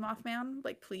misgendering you, Mothman.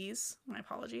 Like, please, my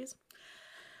apologies.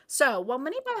 So, while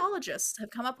many biologists have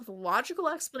come up with logical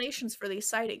explanations for these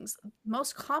sightings,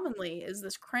 most commonly is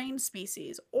this crane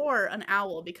species or an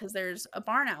owl, because there's a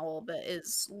barn owl that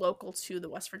is local to the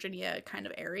West Virginia kind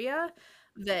of area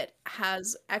that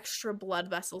has extra blood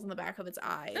vessels in the back of its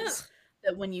eyes. Ugh.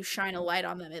 That when you shine a light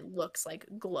on them, it looks like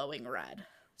glowing red.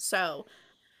 So,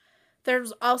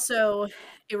 there's also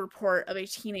a report of a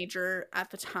teenager at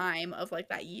the time of like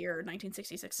that year,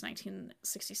 1966 to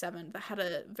 1967, that had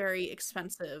a very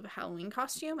expensive Halloween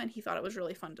costume, and he thought it was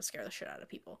really fun to scare the shit out of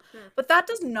people. But that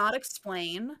does not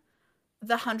explain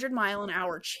the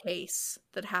 100-mile-an-hour chase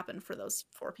that happened for those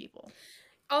 4 people.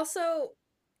 Also,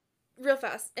 real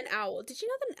fast, an owl. Did you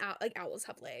know that owls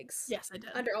have legs? Yes, I did.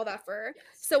 Under all that fur. Yes.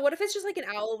 So what if it's just like an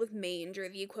owl with mange, or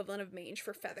the equivalent of mange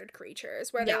for feathered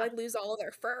creatures, where they like lose all of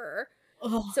their fur?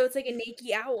 Ugh. So it's like a naked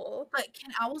owl. But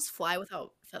can owls fly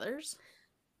without feathers?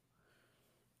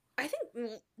 I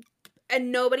think,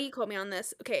 and nobody quote me on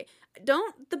this. Okay,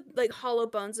 don't the like hollow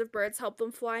bones of birds help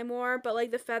them fly more? But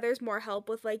like the feathers more help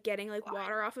with like getting like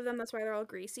water off of them. That's why they're all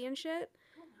greasy and shit.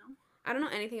 I don't know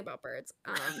anything about birds.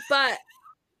 But.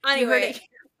 Anyway,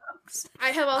 I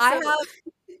have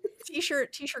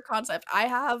t-shirt concept. I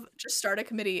have just start a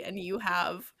committee, and you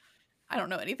have I don't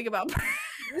know anything about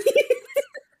birds.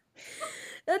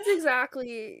 That's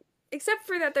exactly. Except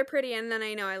for that they're pretty, and then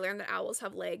I learned that owls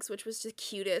have legs, which was the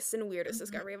cutest and weirdest Mhm,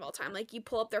 discovery of all time. Like, you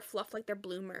pull up their fluff like they're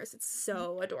bloomers. It's mhm.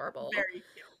 so adorable. Very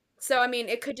cute. So, I mean,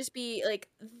 it could just be, like,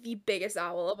 the biggest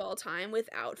owl of all time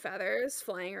without feathers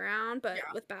flying around, but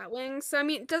Yeah, with bat wings. So, I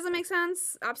mean, does it make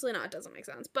sense? Absolutely not. It doesn't make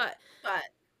sense. But but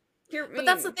here, I but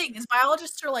that's the mean, thing is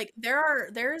biologists are like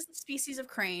there is a species of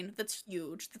crane that's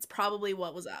huge. That's probably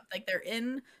what was up. Like they're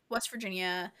in West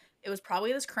Virginia. It was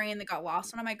probably this crane that got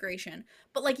lost on a migration.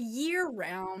 But like year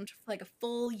round, for like a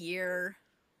full year,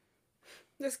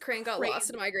 this crane got lost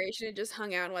in crazy. migration and just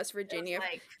hung out in West It was Virginia.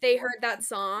 like They heard that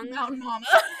song Mountain Mama.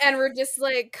 and were just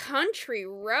like, country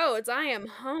roads, I am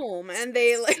home. And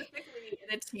they, like, Specifically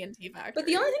in a TNT but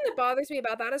the only factory. thing that bothers me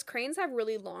about that is cranes have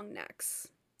really long necks.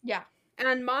 Yeah.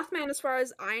 And Mothman, as far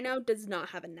as I know, does not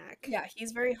have a neck. Yeah,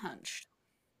 he's very hunched.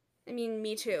 I mean,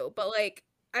 me too, but like,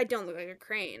 I don't look like a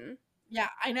crane. Yeah,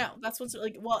 I know. That's what's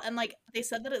like well, and like they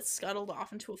said that it scuttled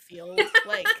off into a field.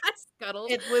 Like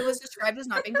Scuttled. it was described as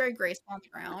not being very graceful on the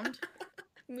ground.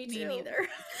 Me Me too. neither.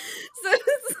 So,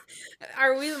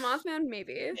 are we the Mothman?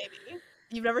 Maybe. Maybe.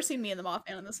 You've never seen me and the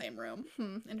Mothman in the same room.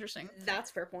 Interesting. That's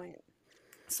fair point.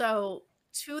 So,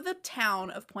 to the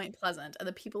town of Point Pleasant and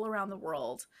the people around the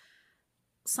world,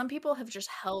 some people have just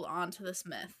held on to this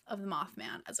myth of the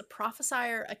Mothman as a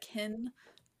prophesier akin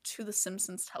to the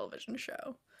Simpsons television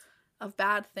show of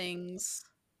bad things,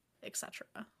 etc.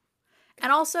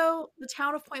 And also, the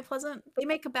town of Point Pleasant, they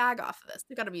make a bag off of this.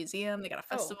 They've got a museum, they got a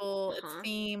festival, it's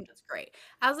themed, it's great.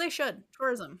 As they should.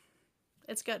 Tourism.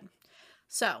 It's good.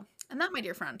 So, and that, my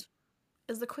dear friend,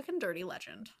 is the quick and dirty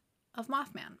legend of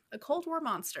Mothman, a Cold War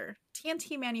monster,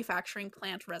 TNT manufacturing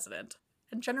plant resident,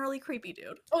 and generally creepy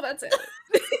dude. Oh, that's it.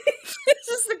 It's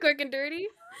just the quick and dirty.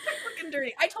 Quick and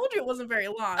dirty. I told you it wasn't very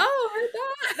long. Oh, I heard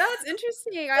that. That's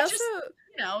interesting. I also,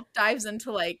 just, dives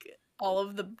into like all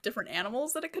of the different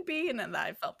animals that it could be, and then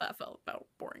that felt about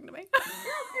boring to me.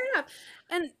 fair enough.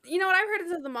 And you know what I've heard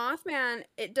is that the Mothman,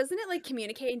 it doesn't it like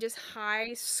communicate in just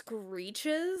high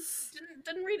screeches?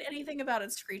 Didn't read anything about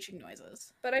its screeching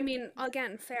noises. But I mean,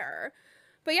 again, fair.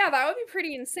 But yeah, that would be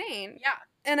pretty insane. Yeah.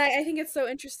 And I think it's so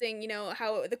interesting,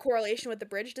 how the correlation with the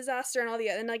bridge disaster and all the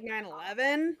and like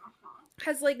 9/11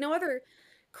 has like no other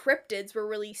cryptids were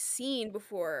really seen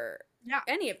before Yeah.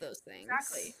 any of those things.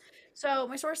 Exactly. So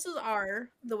my sources are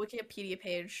the Wikipedia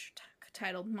page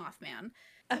titled Mothman,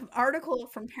 an article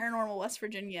from Paranormal West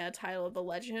Virginia titled The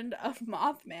Legend of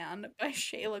Mothman by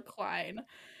Shayla Klein,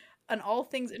 an all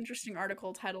things interesting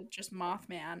article titled just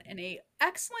Mothman, and a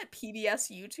excellent PBS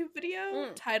YouTube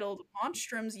video titled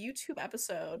Monstrum's YouTube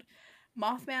episode,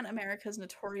 Mothman, America's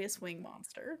Notorious Wing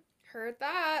Monster. Heard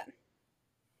that.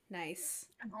 Nice.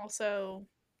 And also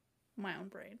my own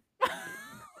brain.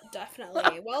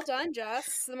 Definitely. Well done,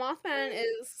 Jess. The Mothman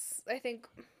is, I think,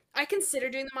 I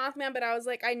considered doing the Mothman, but I was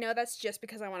like, I know that's just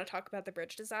because I want to talk about the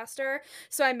bridge disaster,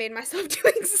 so I made myself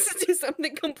do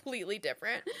something completely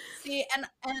different. See,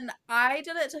 and I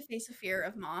did it to face a fear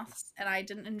of moths, and I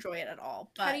didn't enjoy it at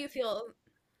all. But how do you feel?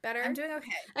 Better? I'm doing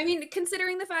okay. I mean,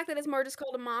 considering the fact that it's more just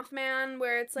called a Mothman,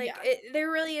 where it's like, there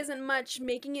really isn't much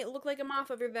making it look like a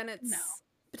moth other than it's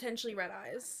potentially red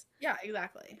eyes. Yeah,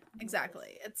 exactly.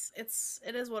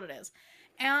 It is what it is.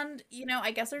 And,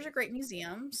 I guess there's a great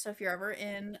museum. So if you're ever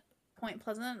in Point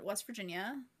Pleasant, West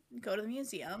Virginia, go to the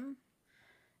museum.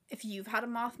 If you've had a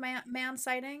Mothman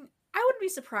sighting, I wouldn't be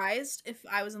surprised if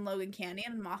I was in Logan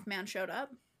Canyon and Mothman showed up.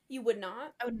 You would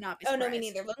not? I would not be surprised. Oh, no, me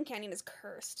neither. Logan Canyon is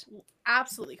cursed.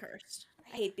 Absolutely cursed.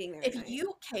 I hate being there.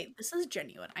 Okay, this is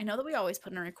genuine. I know that we always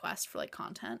put in a request for, like,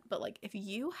 content, but, like, if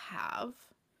you have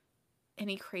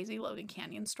any crazy Logan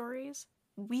Canyon stories,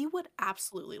 we would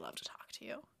absolutely love to talk to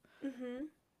you. Mm-hmm.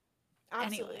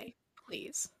 Absolutely. Anyway,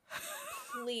 please.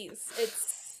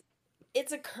 Please.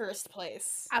 It's a cursed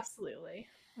place. Absolutely.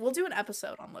 We'll do an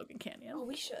episode on Logan Canyon. Oh,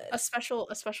 we should. A special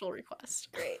request.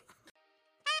 Great.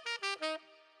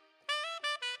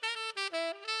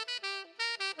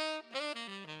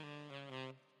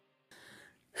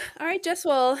 All right, Jess,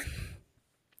 well,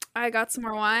 I got some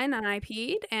more wine and I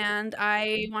peed, and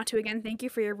I want to again thank you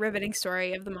for your riveting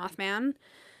story of the Mothman.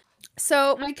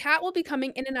 So, my cat will be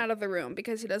coming in and out of the room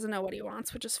because he doesn't know what he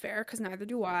wants, which is fair because neither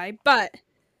do I. But,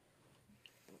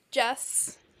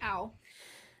 Jess. Ow.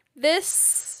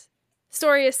 This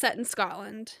story is set in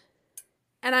Scotland,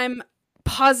 and I'm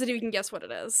positive you can guess what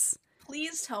it is.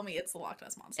 Please tell me it's the Loch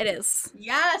Ness Monster. It is.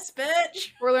 Yes,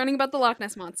 bitch! We're learning about the Loch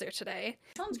Ness Monster today.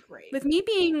 Sounds great. With me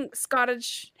being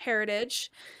Scottish heritage,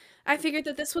 I figured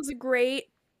that this was a great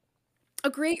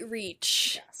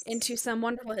reach into some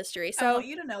wonderful history. So I want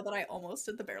you to know that I almost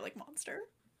did the Bear Lake Monster.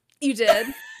 You did?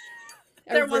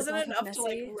 There wasn't enough to,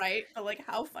 like, write, but, like,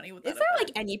 how funny would that have been? Is there,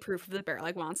 like, any proof of the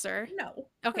bear-like monster? No.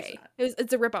 Okay.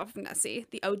 It's a ripoff of Nessie,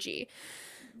 the OG.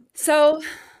 So,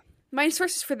 my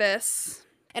sources for this,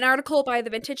 an article by the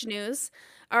Vintage News,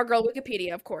 our girl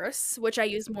Wikipedia, of course, which I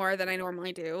use more than I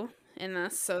normally do in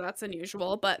this, so that's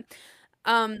unusual, but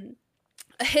a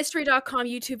History.com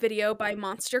YouTube video by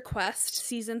Monster Quest,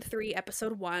 Season 3,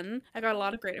 Episode 1. I got a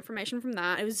lot of great information from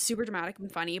that. It was super dramatic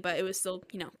and funny, but it was still,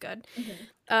 good.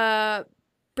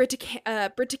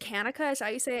 Britannica, is that how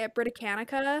you say it?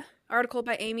 Britannica, article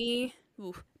by Amy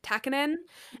Takinen,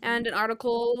 and an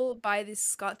article by the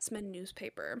Scotsman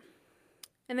newspaper.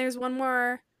 And there's one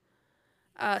more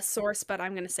source, but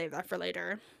I'm going to save that for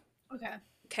later.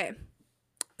 Okay.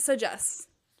 So, Jess,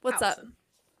 what's up?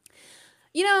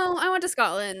 I went to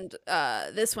Scotland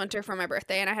this winter for my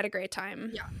birthday, and I had a great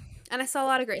time. Yeah. And I saw a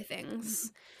lot of great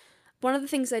things. One of the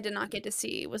things I did not get to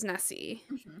see was Nessie,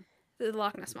 the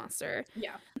Loch Ness Monster.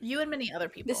 Yeah. You and many other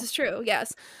people. This is true,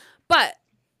 yes. But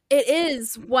it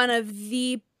is one of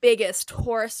the biggest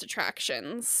tourist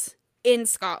attractions in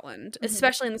Scotland,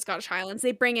 especially in the Scottish Highlands.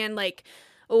 They bring in, like,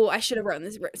 I should have written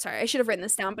this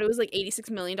down, but it was like $86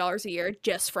 million a year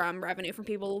just from revenue from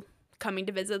people coming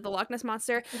to visit the Loch Ness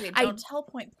Monster. Okay, don't tell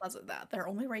Point Pleasant that. They're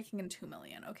only raking in $2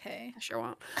 million, okay? I sure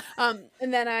won't.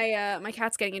 And then my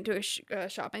cat's getting into a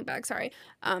shopping bag, sorry.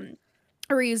 A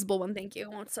reusable one, thank you. I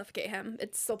won't suffocate him.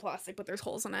 It's still plastic, but there's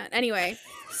holes in it. Anyway,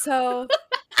 so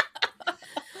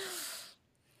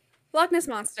Loch Ness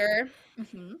Monster,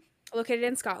 located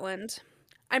in Scotland.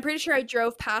 I'm pretty sure I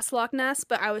drove past Loch Ness,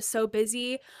 but I was so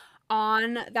busy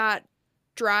on that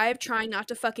drive trying not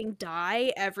to fucking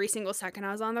die every single second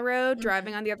I was on the road,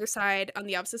 driving on the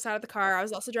opposite side of the car. I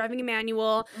was also driving a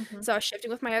manual, so I was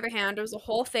shifting with my other hand. It was a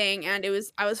whole thing, and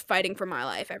I was fighting for my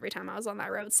life every time I was on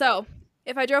that road. So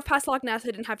if I drove past Loch Ness, I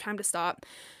didn't have time to stop,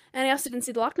 and I also didn't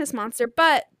see the Loch Ness Monster,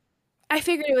 but I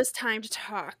figured it was time to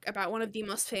talk about one of the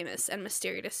most famous and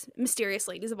mysterious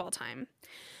ladies of all time,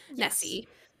 Nessie.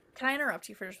 Can I interrupt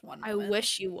you for just one moment? I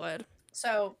wish you would.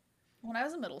 So, when I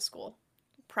was in middle school,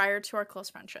 prior to our close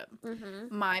friendship,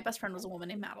 my best friend was a woman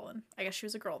named Madeline. I guess she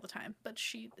was a girl at the time, but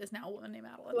she is now a woman named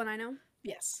Madeline. The one I know?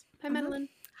 Yes. Hi, Madeline.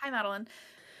 Hi, Madeline.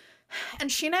 And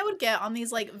she and I would get on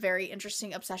these, like, very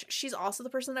interesting obsessions. She's also the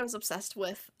person that was obsessed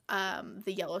with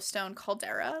the Yellowstone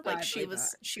caldera. Like, she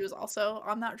was also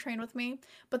on that train with me.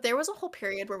 But there was a whole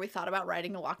period where we thought about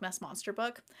writing a Loch Ness Monster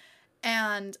book.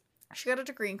 And she got a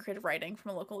degree in creative writing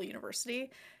from a local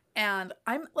university. And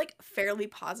I'm, like, fairly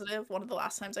positive, one of the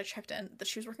last times I checked in, that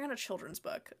she was working on a children's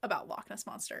book about Loch Ness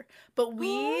Monster. But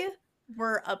we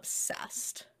were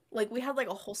obsessed. Like, we had, like,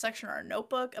 a whole section in our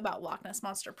notebook about Loch Ness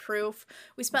Monster proof.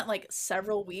 We spent, like,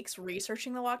 several weeks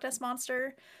researching the Loch Ness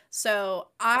Monster. So,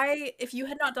 if you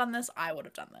had not done this, I would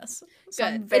have done this. So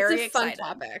good. I'm very it's a excited.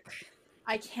 Fun topic.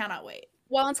 I cannot wait.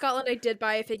 While in Scotland, I did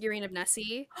buy a figurine of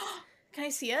Nessie. Can I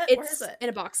see it? Where is it? In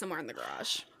a box somewhere in the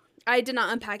garage. I did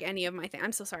not unpack any of my things.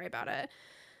 I'm so sorry about it.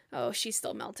 Oh, she's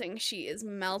still melting. She is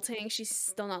melting. She's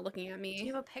still not looking at me. Do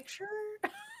you have a picture?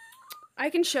 I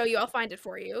can show you. I'll find it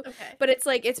for you. Okay. But it's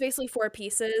basically 4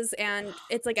 pieces, and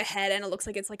it's like a head, and it looks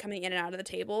like it's like coming in and out of the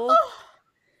table.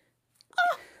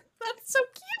 Oh, that's so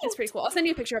cute. It's pretty cool. I'll send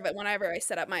you a picture of it whenever I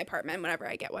set up my apartment, whenever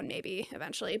I get one, maybe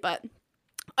eventually. But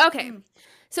okay.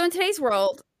 So in today's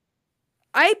world,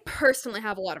 I personally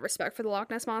have a lot of respect for the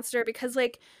Loch Ness Monster because,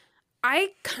 like, I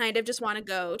kind of just want to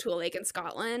go to a lake in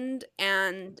Scotland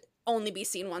and only be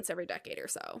seen once every decade or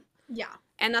so. Yeah.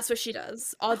 And that's what she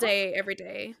does all day, every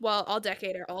day. Well, all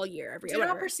decade or all year, every year. Do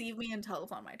not perceive me until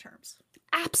it's on my terms.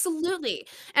 Absolutely.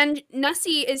 And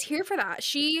Nessie is here for that.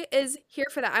 She is here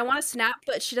for that. I want to snap,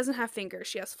 but she doesn't have fingers.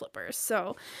 She has flippers.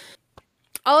 So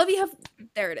all of you have,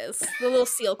 there it is, the little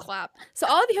seal clap. So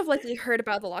all of you have likely heard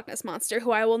about the Loch Ness Monster, who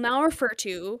I will now refer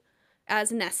to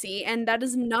as Nessie, and that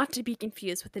is not to be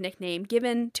confused with the nickname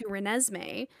given to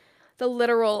Renesmee, the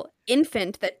literal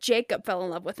infant that Jacob fell in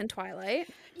love with in Twilight.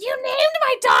 You named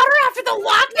my daughter after the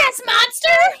Loch Ness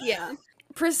Monster? Yeah.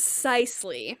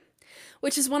 Precisely.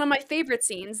 Which is one of my favorite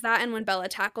scenes, that and when Bella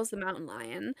tackles the mountain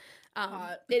lion.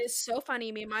 It is so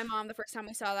funny. Me and my mom, the first time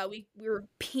we saw that, we were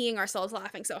peeing ourselves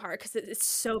laughing so hard because it's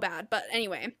so bad. But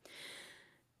anyway.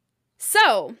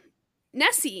 So,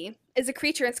 Nessie is a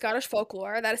creature in Scottish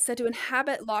folklore that is said to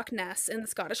inhabit Loch Ness in the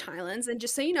Scottish Highlands. And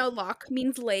just so you know, loch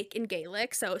means lake in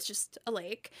Gaelic, so it's just a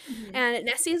lake. Mm-hmm. And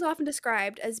Nessie is often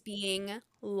described as being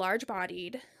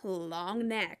large-bodied,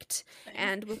 long-necked,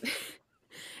 and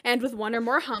with one or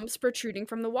more humps protruding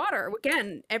from the water.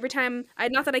 Again, every time,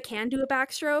 not that I can do a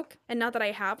backstroke, and not that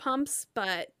I have humps,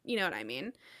 but you know what I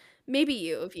mean. Maybe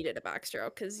you, if you did a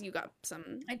backstroke, because you got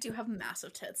some. I do have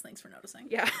massive tits. Thanks for noticing.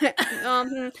 Yeah.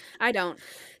 I don't.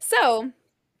 So,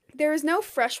 there is no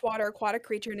freshwater aquatic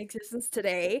creature in existence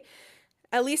today,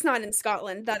 at least not in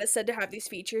Scotland, that is said to have these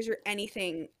features or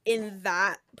anything in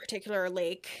that particular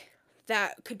lake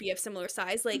that could be of similar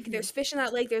size. Like, Mhm. there's fish in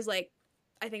that lake. There's, like,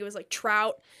 I think it was, like,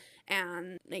 trout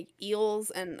and, like,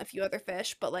 eels and a few other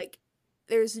fish, but, like,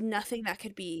 there's nothing that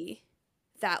could be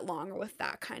that long or with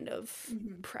that kind of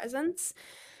Mhm. presence.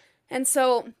 And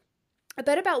so, a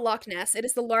bit about Loch Ness. It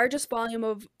is the largest volume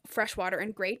of freshwater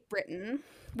in Great Britain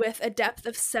with a depth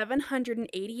of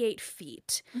 788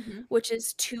 feet, Mhm. which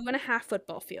is 2.5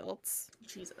 football fields.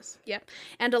 Jesus. Yep.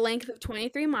 And a length of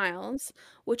 23 miles,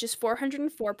 which is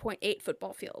 404.8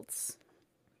 football fields.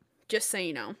 Just so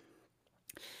you know.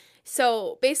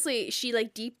 So basically, she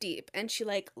like deep, and she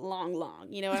like long.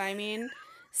 You know what I mean?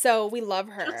 So we love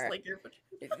her. Just like your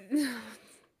vagina.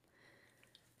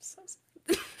 So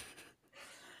sorry.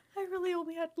 I really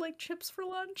only had like chips for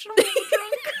lunch. I'm a little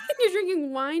drunk. You're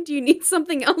drinking wine? Do you need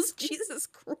something else? Jesus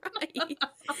Christ.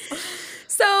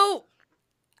 So,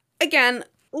 again,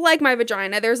 like my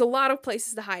vagina, there's a lot of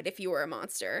places to hide if you were a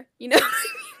monster. You know?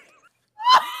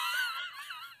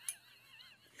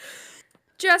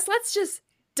 Let's just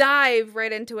dive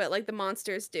right into it like the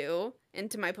monsters do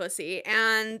into my pussy.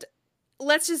 And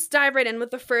let's just dive right in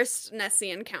with the first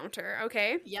Nessie encounter,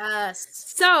 okay? Yes.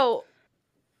 So,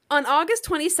 on August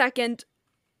 22nd,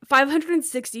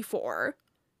 564,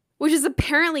 which is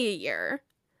apparently a year,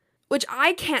 which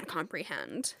I can't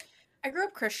comprehend. I grew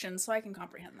up Christian, so I can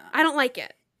comprehend that. I don't like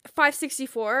it.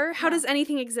 564? How No. does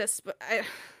anything exist? But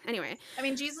anyway. I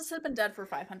mean, Jesus had been dead for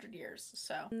 500 years,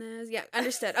 so. Yeah,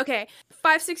 understood. Okay.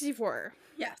 564.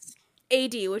 Yes.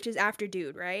 AD, which is after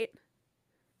dude, right?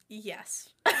 Yes.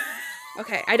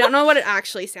 Okay. I don't know what it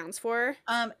actually stands for.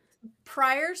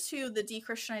 Prior to the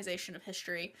dechristianization of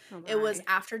history, it was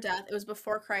after death. It was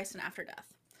before Christ and after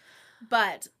death.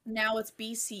 But now it's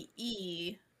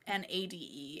BCE and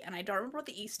ADE, and I don't remember what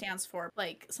the E stands for,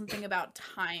 like something about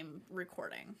time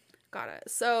recording. Got it.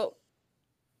 So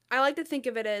I like to think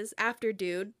of it as after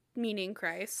dude, meaning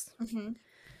Christ. Mm-hmm.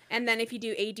 And then if you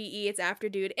do ADE, it's after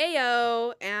dude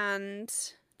AO, and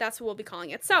that's what we'll be calling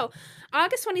it. So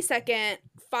August 22nd,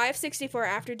 564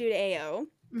 after dude AO.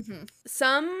 Mm-hmm.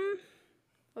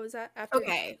 What was that? After?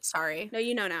 Okay, sorry. No,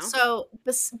 you know now. So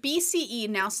BCE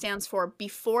now stands for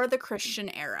before the Christian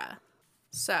era.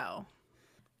 So,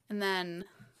 and then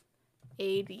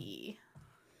AD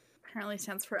apparently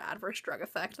stands for adverse drug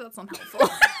effect. That's unhelpful.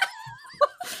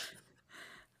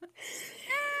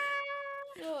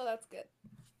 Oh, that's good.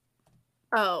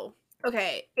 Oh,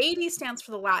 okay. AD stands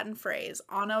for the Latin phrase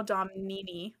Anno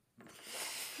Domini.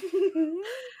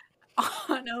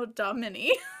 Anno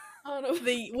Domini.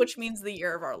 Which means the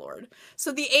year of our Lord.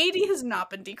 So the AD has not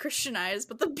been dechristianized,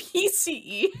 but the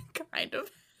BCE kind of.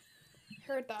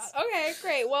 Heard that. Okay,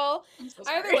 great. Well, So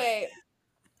either way,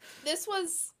 this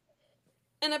was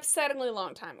an upsettingly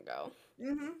long time ago.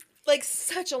 Mm-hmm. Like,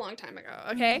 such a long time ago,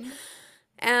 okay? Mm-hmm.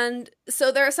 And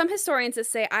so there are some historians that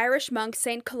say Irish monk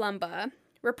St. Columba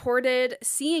reported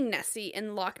seeing Nessie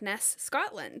in Loch Ness,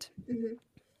 Scotland. Mm-hmm.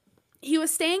 He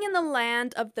was staying in the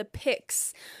land of the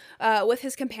Picts with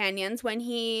his companions when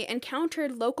he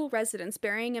encountered local residents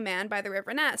burying a man by the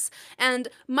River Ness. And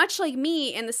much like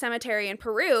me in the cemetery in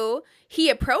Peru, he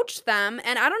approached them,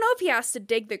 and I don't know if he asked to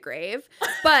dig the grave,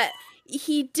 but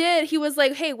he did. He was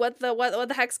like, "Hey, what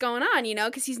the heck's going on?" You know,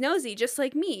 because he's nosy, just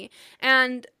like me.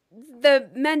 And the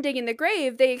men digging the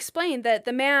grave, they explained that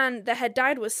the man that had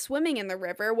died was swimming in the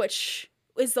river, which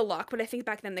is the loch, but I think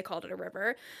back then they called it a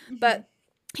river. Mm-hmm. But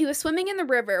he was swimming in the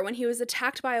river when he was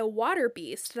attacked by a water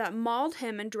beast that mauled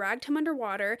him and dragged him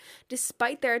underwater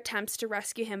despite their attempts to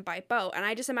rescue him by boat. And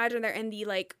I just imagine they're in the,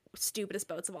 like, stupidest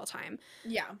boats of all time.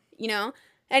 Yeah. You know?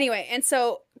 Anyway, and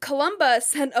so Columba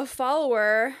sent a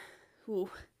follower who,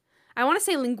 I want to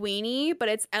say Linguini, but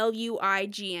it's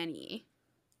Luigne.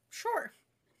 Sure.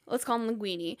 Let's call him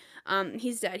Linguini.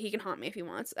 He's dead. He can haunt me if he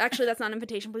wants. Actually, that's not an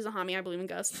invitation. Please don't haunt me. I believe in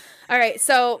ghosts. All right,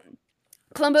 so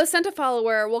Columbo sent a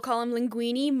follower, we'll call him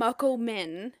Linguini Mako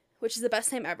Min, which is the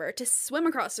best name ever, to swim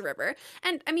across the river.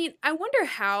 And, I mean, I wonder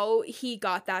how he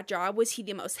got that job. Was he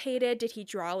the most hated? Did he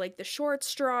draw, like, the short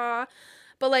straw?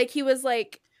 But, like, he was,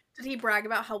 like... Did he brag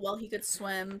about how well he could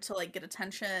swim to, like, get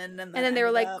attention? And then they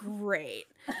were like, great.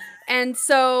 And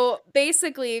so,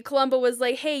 basically, Columbo was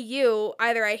like, hey, you,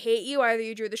 either I hate you, either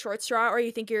you drew the short straw, or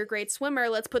you think you're a great swimmer.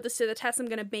 Let's put this to the test. I'm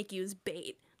going to make you as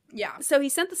bait. Yeah. So he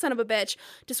sent the son of a bitch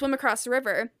to swim across the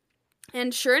river.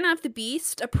 And sure enough, the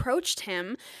beast approached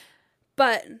him.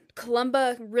 But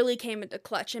Columba really came into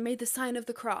clutch and made the sign of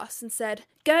the cross and said,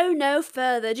 "Go no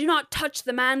further. Do not touch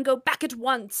the man. Go back at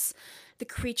once." The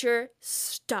creature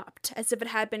stopped as if it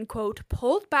had been, quote,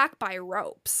 pulled back by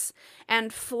ropes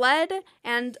and fled.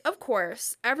 And, of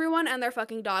course, everyone and their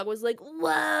fucking dog was like,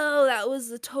 "Whoa, that was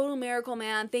a total miracle,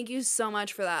 man. Thank you so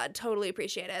much for that. Totally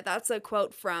appreciate it." That's a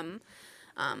quote from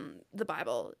the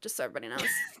Bible, just so everybody knows.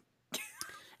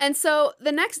 And so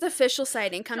the next official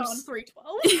sighting comes... John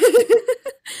 3:12.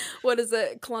 What is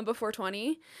it? Columba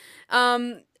 4:20.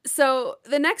 So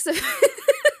the next...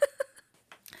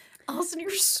 Allison,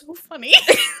 you're so funny.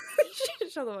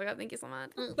 Shut the fuck up. Thank you so much.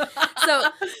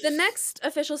 So the next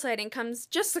official sighting comes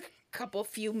just a couple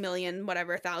few million,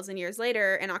 whatever, thousand years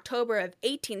later in October of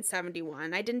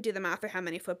 1871. I didn't do the math or how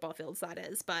many football fields that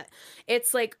is, but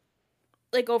it's like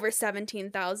over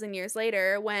 17,000 years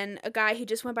later when a guy who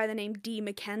just went by the name D.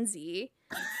 Mackenzie,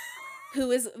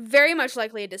 who is very much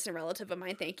likely a distant relative of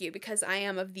mine, thank you, because I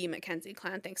am of the Mackenzie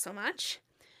clan, thanks so much.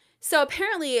 So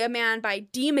apparently a man by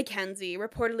D. Mackenzie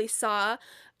reportedly saw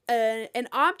an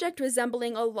object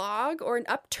resembling a log or an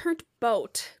upturned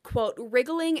boat, quote,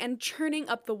 wriggling and churning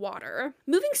up the water,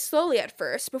 moving slowly at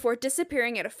first before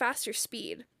disappearing at a faster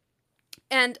speed.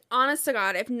 And honest to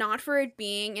God, if not for it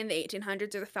being in the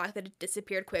 1800s or the fact that it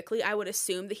disappeared quickly, I would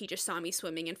assume that he just saw me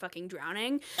swimming and fucking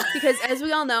drowning. Because as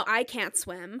we all know, I can't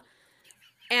swim.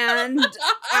 And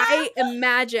I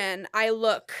imagine I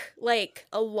look like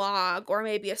a log or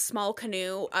maybe a small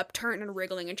canoe upturned and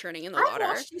wriggling and churning in the water.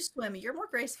 I've watched you swim. You're more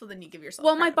graceful than you give yourself.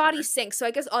 Well, my body sinks, so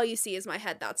I guess all you see is my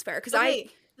head. That's fair. Because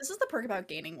this is the perk about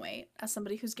gaining weight. As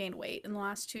somebody who's gained weight in the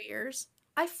last 2 years,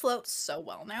 I float so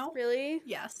well now. Really?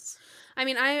 Yes. I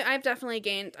mean, I've definitely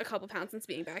gained a couple pounds since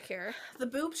being back here. The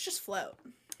boobs just float.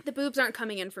 The boobs aren't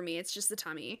coming in for me. It's just the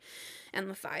tummy and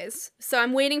the thighs. So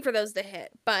I'm waiting for those to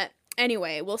hit. But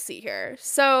anyway, we'll see here.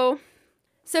 So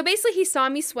basically he saw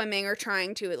me swimming, or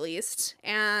trying to at least.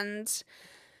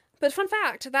 But fun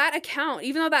fact, that account,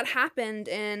 even though that happened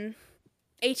in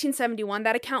 1871,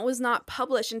 that account was not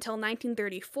published until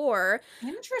 1934.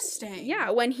 Interesting. Yeah,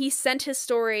 when he sent his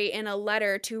story in a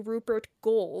letter to Rupert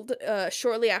Gould,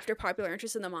 shortly after popular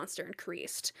interest in the monster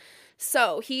increased.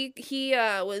 So he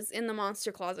was in the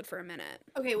monster closet for a minute.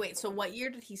 Okay, wait, so what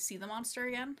year did he see the monster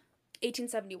again?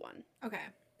 1871. Okay.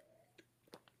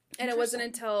 And it wasn't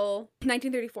until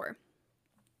 1934.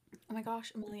 Oh my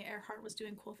gosh, Amelia Earhart was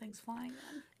doing cool things flying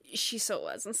then. She so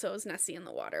was, and so was Nessie in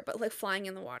the water, but like flying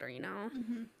in the water, you know?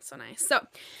 Mm-hmm. So nice. So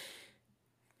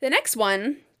the next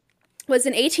one was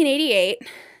in 1888.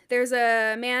 There's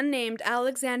a man named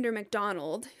Alexander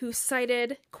MacDonald who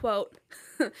sighted, quote,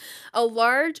 a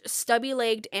large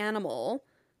stubby-legged animal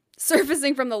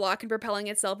surfacing from the loch and propelling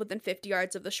itself within 50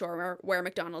 yards of the shore where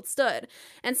MacDonald stood.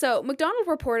 And so MacDonald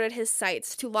reported his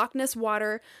sights to Loch Ness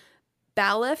Water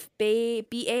Bailiff,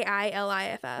 Bailiff?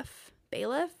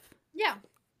 Bailiff? Yeah.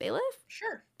 Bailiff?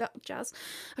 Sure. Jazz.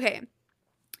 Okay.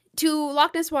 To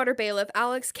Loch Ness Water Bailiff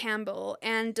Alex Campbell,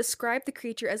 and described the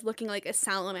creature as looking like a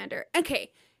salamander.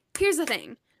 Okay, here's the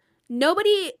thing.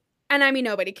 Nobody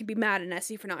can be mad at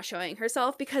Nessie for not showing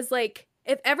herself, because, like,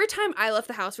 if every time I left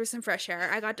the house for some fresh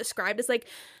air, I got described as, like,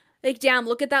 damn,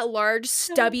 look at that large,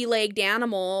 stubby-legged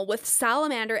animal with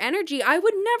salamander energy, I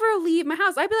would never leave my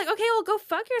house. I'd be like, okay, well, go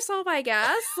fuck yourself, I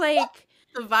guess. Like,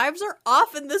 the vibes are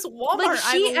off in this Walmart.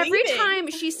 Like, every time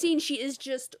she's seen, she is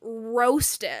just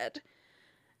roasted.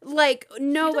 Like,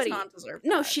 nobody. She does not deserve that.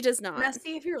 No, she does not.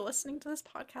 Nessie, if you're listening to this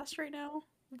podcast right now,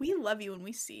 we love you and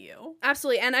we see you.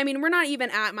 Absolutely. And I mean, we're not even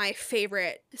at my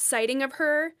favorite sighting of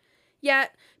her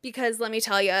yet, because let me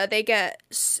tell you,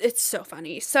 it's so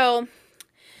funny. So,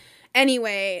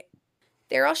 anyway,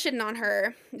 they're all shitting on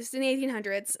her. This is in the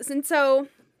 1800s. And so,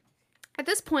 at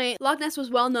this point, Loch Ness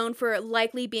was well known for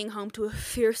likely being home to a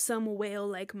fearsome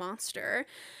whale-like monster.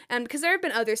 And because there have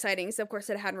been other sightings, of course,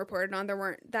 that I hadn't reported on,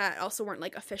 that also weren't,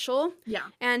 like, official. Yeah.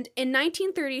 And in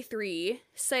 1933,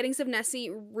 sightings of Nessie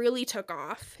really took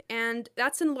off. And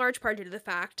that's in large part due to the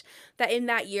fact that in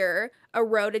that year, a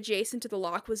road adjacent to the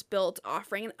loch was built,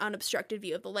 offering an unobstructed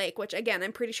view of the lake, which, again,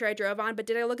 I'm pretty sure I drove on. But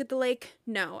did I look at the lake?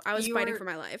 No. I was fighting for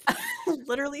my life.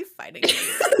 Literally fighting.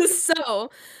 So,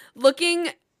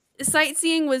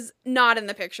 sightseeing was not in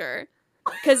the picture.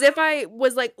 Because if I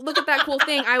was like, look at that cool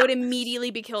thing, I would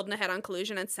immediately be killed in a head-on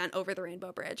collision and sent over the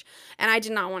Rainbow Bridge. And I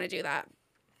did not want to do that.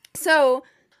 So,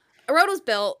 a road was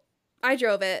built. I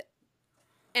drove it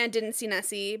and didn't see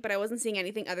Nessie, but I wasn't seeing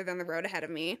anything other than the road ahead of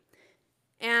me.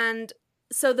 And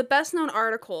so the best-known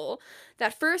article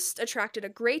that first attracted a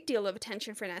great deal of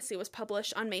attention for Nessie was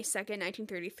published on May 2nd,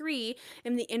 1933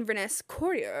 in the Inverness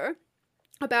Courier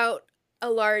about a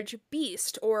large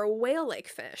beast or whale-like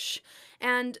fish.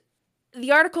 And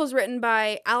The article is written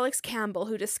by Alex Campbell,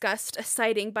 who discussed a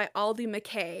sighting by Aldi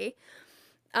McKay.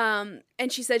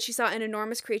 And she said she saw an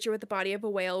enormous creature with the body of a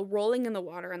whale rolling in the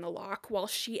water in the loch while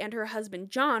she and her husband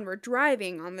John were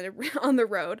driving on the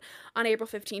road on April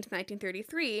 15th,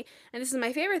 1933. And this is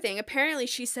my favorite thing. Apparently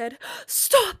she said,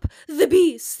 "Stop the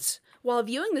beast!" while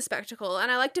viewing the spectacle.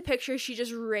 And I like to picture she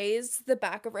just raised the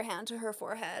back of her hand to her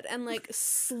forehead and like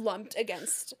slumped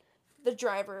against the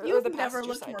driver or the passenger side door. You've never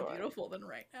looked more beautiful than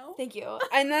right now. Thank you.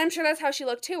 And then I'm sure that's how she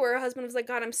looked too, where her husband was like,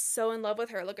 God, I'm so in love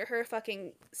with her. Look at her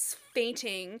fucking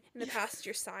fainting in the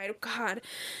passenger side. Oh, God.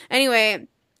 Anyway,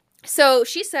 so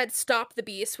she said, "Stop the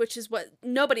beast," which is what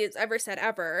nobody has ever said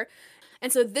ever.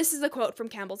 And so this is a quote from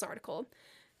Campbell's article.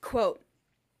 Quote,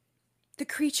 "The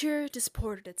creature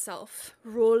disported itself,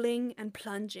 rolling and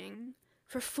plunging,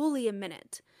 for fully a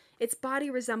minute, its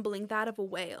body resembling that of a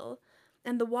whale,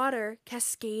 and the water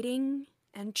cascading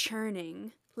and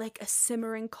churning like a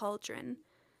simmering cauldron.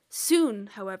 Soon,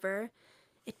 however,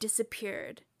 it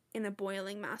disappeared in a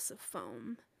boiling mass of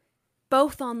foam.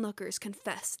 Both onlookers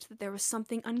confessed that there was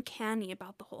something uncanny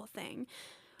about the whole thing,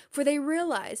 for they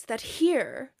realized that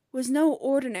here was no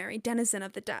ordinary denizen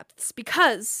of the depths,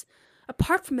 because,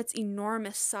 apart from its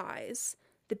enormous size,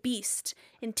 the beast,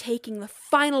 in taking the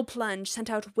final plunge, sent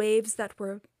out waves that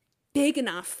were big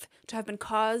enough to have been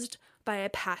caused by a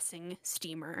passing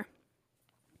steamer."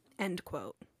 End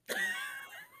quote.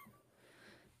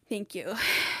 Thank you.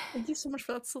 Thank you so much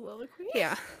for that soliloquy.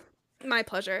 Yeah, my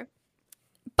pleasure.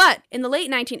 But in the late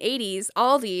 1980s,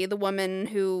 Aldi, the woman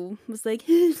who was like,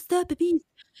 "Stop the beast,"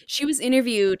 she was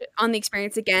interviewed on the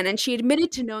experience again, and she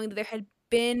admitted to knowing that there had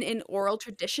been an oral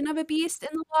tradition of a beast in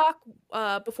the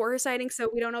loch before her sighting, so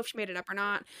we don't know if she made it up or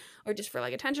not, or just for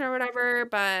like attention or whatever,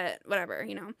 but whatever,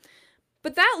 you know.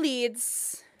 But that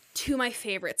leads to my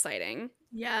favorite sighting.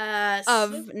 Yes.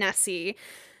 Of Nessie.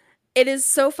 It is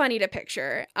so funny to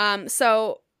picture. And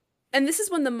this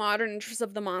is when the modern interest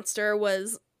of the monster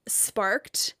was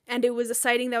sparked, and it was a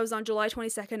sighting that was on July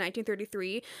 22nd,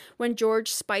 1933, when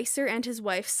George Spicer and his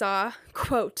wife saw,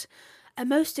 quote, "a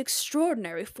most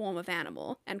extraordinary form of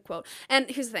animal," end quote. And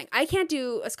here's the thing. I can't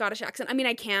do a Scottish accent. I mean,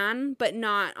 I can, but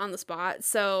not on the spot,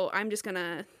 so I'm just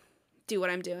gonna do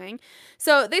what I'm doing.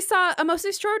 So they saw a most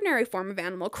extraordinary form of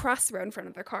animal cross the road in front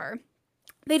of their car.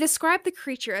 They described the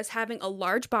creature as having a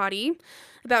large body,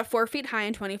 about 4 feet high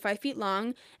and 25 feet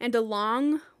long, and a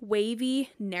long,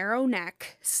 wavy, narrow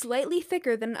neck, slightly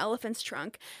thicker than an elephant's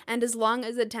trunk, and as long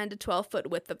as the 10 to 12-foot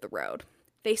width of the road.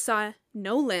 They saw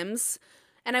no limbs,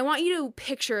 and I want you to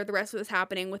picture the rest of this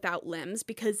happening without limbs,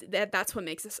 because that's what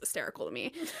makes this hysterical to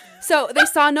me. So they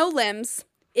saw no limbs.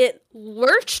 It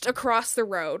lurched across the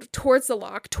road towards the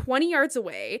loch 20 yards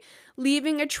away,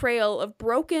 leaving a trail of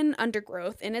broken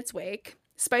undergrowth in its wake.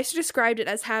 Spicer described it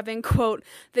as having, quote,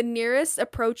 "the nearest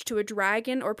approach to a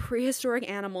dragon or prehistoric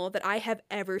animal that I have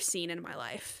ever seen in my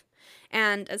life,"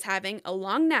 and as having a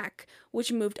long neck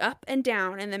which moved up and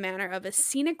down in the manner of a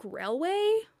scenic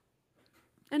railway,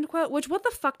 end quote. Which, what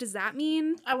the fuck does that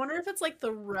mean? I wonder if it's like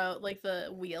the road, like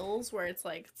the wheels, where it's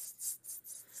like...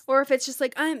 Or if it's just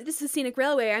like, this is a scenic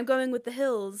railway, I'm going with the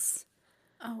hills.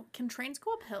 Oh, can trains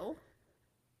go uphill?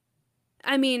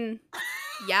 I mean,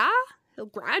 yeah,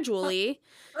 gradually.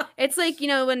 It's like, you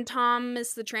know, when Tom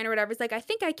is the trainer or whatever, it's like, I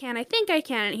think I can,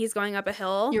 and he's going up a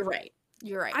hill. You're right.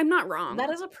 I'm not wrong.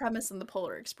 That is a premise in the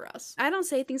Polar Express. I don't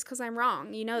say things because I'm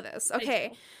wrong. You know this.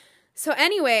 Okay. So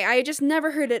anyway, I just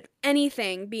never heard of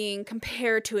anything being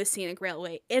compared to a scenic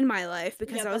railway in my life,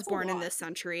 because I was born in this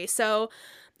century. So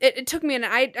it took me,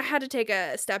 I had to take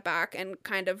a step back and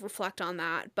kind of reflect on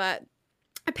that. But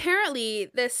apparently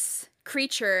this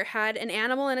creature had an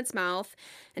animal in its mouth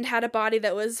and had a body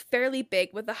that was fairly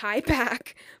big with a high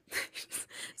back.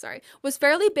 Was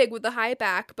fairly big with a high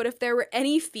back, but if there were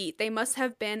any feet, they must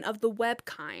have been of the web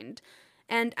kind.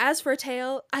 And as for a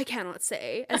tail, I cannot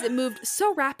say, as it moved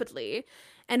so rapidly,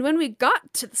 and when we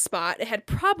got to the spot, it had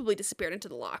probably disappeared into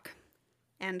the loch.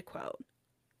 End quote.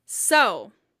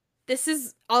 So, this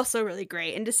is also really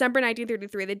great. In December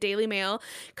 1933, the Daily Mail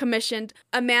commissioned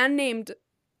a man named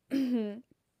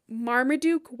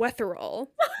Marmaduke Wetherell.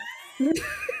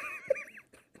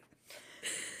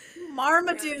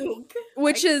 Marmaduke.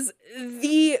 Which is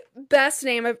the best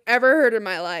name I've ever heard in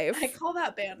my life. I call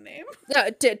that band name.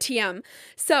 TM.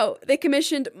 So, they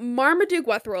commissioned Marmaduke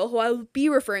Wetherell, who I will be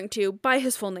referring to by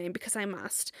his full name because I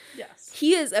must. Yes.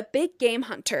 He is a big game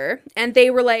hunter, and they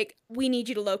were like, we need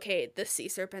you to locate the sea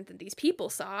serpent that these people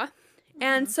saw. Mm-hmm.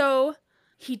 And so,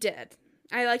 he did.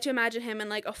 I like to imagine him in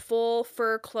like a full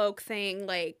fur cloak thing,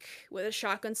 like with a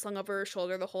shotgun slung over his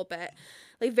shoulder, the whole bit.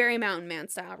 Like very Mountain Man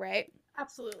style, right?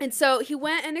 Absolutely. And so he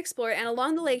went and explored, and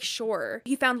along the lake shore,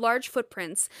 he found large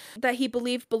footprints that he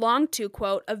believed belonged to,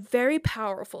 quote, a very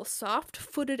powerful,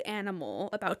 soft-footed animal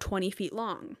about 20 feet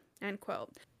long, end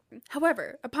quote.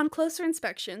 However, upon closer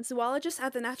inspection, zoologists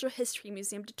at the Natural History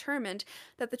Museum determined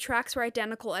that the tracks were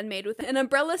identical and made with an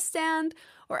umbrella stand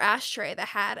or ashtray that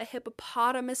had a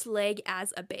hippopotamus leg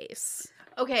as a base.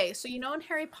 Okay, so in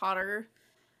Harry Potter,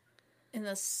 in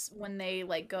this, when they,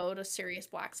 like, go to Sirius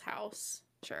Black's house,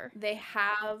 Sure. they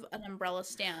have an umbrella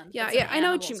stand. Yeah, That's yeah, an I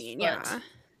know what you animal's mean, foot. yeah.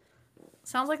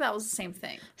 Sounds like that was the same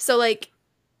thing. So, like,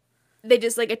 they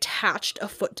just, like, attached a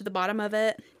foot to the bottom of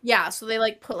it? Yeah, so they,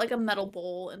 like, put, like, a metal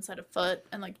bowl inside a foot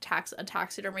and, like, a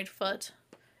taxidermied foot.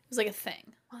 It was, like, a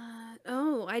thing. What?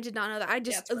 Oh, I did not know that. I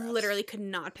just it's gross. literally could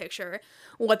not picture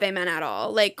what they meant at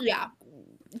all. Like, Yeah.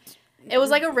 It was,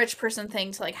 like, a rich person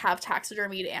thing to, like, have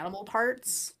taxidermied animal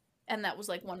parts. And that was,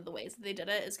 like, one of the ways that they did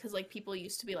it is because, like, people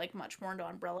used to be, like, much more into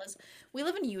umbrellas. We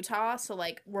live in Utah, so,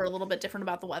 like, we're a little bit different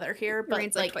about the weather here. But,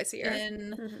 rains like twice a year.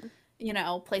 In,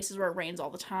 places where it rains all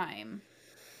the time,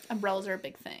 umbrellas are a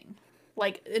big thing.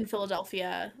 Like, in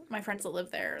Philadelphia, my friends that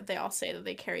live there, they all say that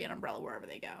they carry an umbrella wherever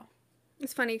they go.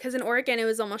 It's funny, because in Oregon, it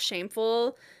was almost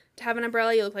shameful to have an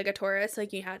umbrella. You look like a tourist.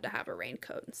 Like, you had to have a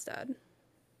raincoat instead.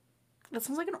 That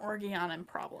sounds like an Oregon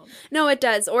problem. No, it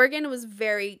does. Oregon was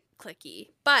very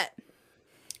cliquey. But,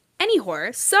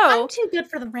 anyhow, so... I'm too good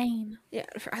for the rain. Yeah,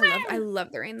 I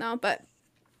love the rain, though. But,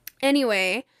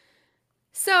 anyway...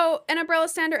 So, an umbrella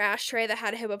stand or ashtray that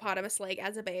had a hippopotamus leg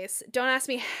as a base. Don't ask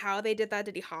me how they did that.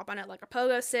 Did he hop on it like a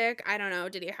pogo stick? I don't know.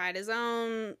 Did he hide his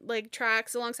own, like,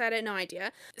 tracks alongside it? No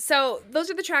idea. So, those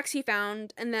are the tracks he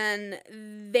found. And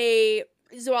then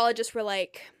zoologists were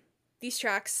like, these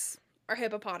tracks are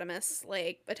hippopotamus,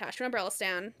 like, attached to an umbrella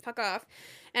stand. Fuck off.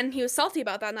 And he was salty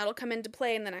about that, and that'll come into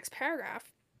play in the next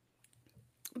paragraph.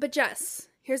 But Jess,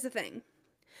 here's the thing.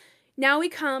 Now we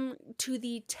come to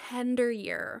the tender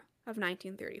year of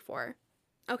 1934.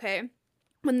 Okay.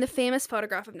 When the famous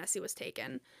photograph of Nessie was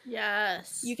taken.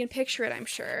 Yes. You can picture it, I'm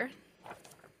sure.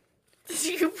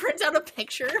 Did you print out a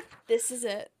picture? This is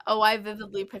it. Oh, I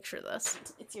vividly picture this.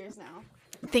 It's yours now.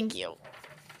 Thank you.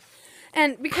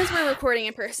 And because we're recording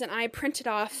in person, I printed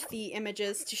off the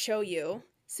images to show you,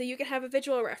 so you can have a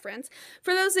visual reference.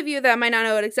 For those of you that might not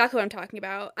know exactly what I'm talking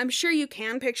about, I'm sure you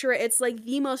can picture it. It's like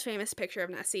the most famous picture of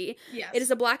Nessie. Yes. It is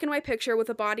a black and white picture with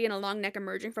a body and a long neck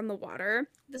emerging from the water.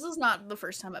 This is not the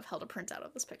first time I've held a printout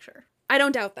of this picture. I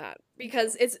don't doubt that,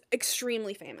 because it's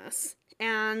extremely famous.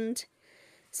 And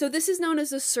so this is known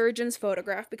as a surgeon's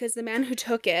photograph because the man who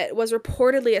took it was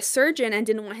reportedly a surgeon and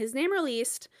didn't want his name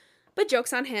released. But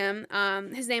joke's on him.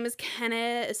 His name is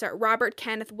Robert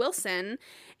Kenneth Wilson,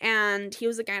 and he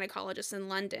was a gynecologist in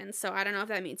London. So I don't know if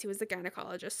that means he was a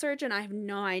gynecologist surgeon. I have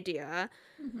no idea.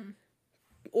 Mm-hmm.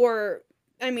 Or,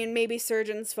 I mean, maybe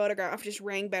surgeon's photograph just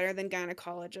rang better than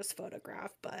gynecologist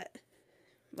photograph, but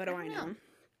what do I know?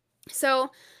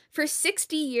 So, for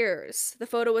 60 years, the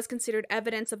photo was considered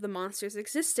evidence of the monster's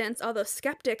existence, although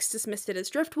skeptics dismissed it as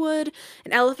driftwood,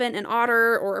 an elephant, an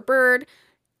otter, or a bird.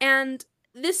 And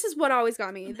this is what always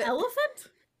got me. An elephant?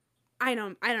 I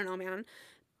don't know, man.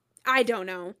 I don't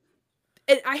know.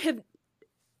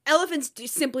 Elephants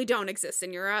simply don't exist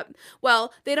in Europe.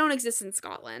 Well, they don't exist in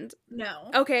Scotland.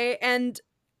 No. Okay, and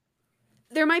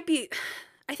there might be,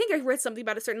 I think I read something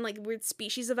about a certain, like, weird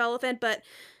species of elephant, but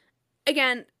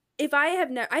again, I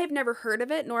have never heard of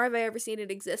it, nor have I ever seen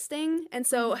it existing, and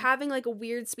so having, like, a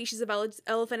weird species of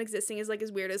elephant existing is, like,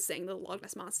 as weird as saying the Loch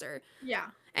Ness Monster. Yeah.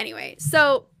 Anyway,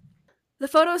 so the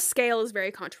photo's scale is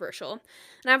very controversial,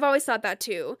 and I've always thought that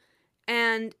too,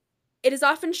 and it is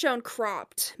often shown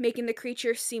cropped, making the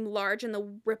creature seem large and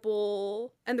the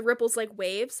ripples like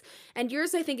waves, and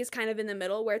yours I think is kind of in the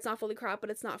middle, where it's not fully cropped,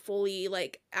 but it's not fully,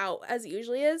 like, out as it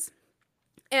usually is.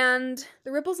 And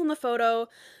the ripples on the photo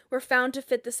were found to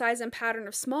fit the size and pattern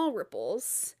of small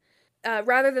ripples,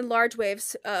 rather than large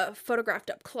waves photographed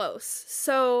up close.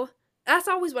 So that's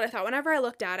always what I thought. Whenever I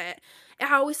looked at it,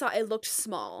 I always thought it looked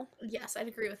small. Yes, I'd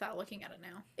agree with that looking at it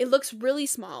now. It looks really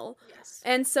small. Yes.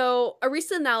 And so a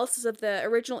recent analysis of the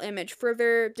original image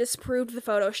further disproved the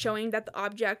photo, showing that the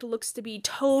object looks to be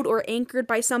towed or anchored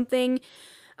by something,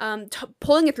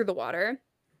 pulling it through the water.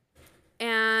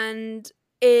 And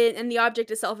the object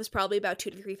itself is probably about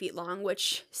 2 to 3 feet long,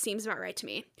 which seems about right to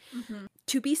me. Mm-hmm.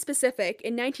 To be specific,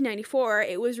 in 1994,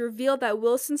 it was revealed that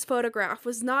Wilson's photograph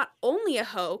was not only a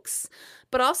hoax,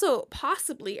 but also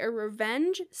possibly a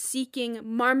revenge-seeking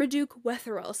Marmaduke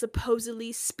Wetherell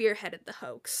supposedly spearheaded the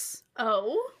hoax.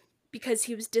 Oh? Because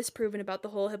he was disproven about the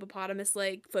whole hippopotamus,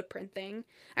 like, footprint thing.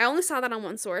 I only saw that on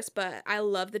one source, but I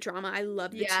love the drama. I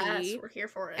love the tea. Yes, we're here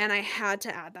for it. And I had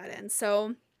to add that in.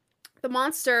 So The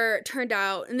monster turned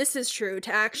out, and this is true,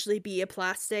 to actually be a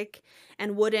plastic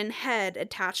and wooden head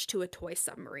attached to a toy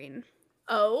submarine.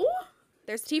 Oh?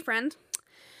 There's the tea, friend.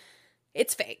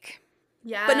 It's fake.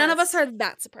 Yeah. But none of us are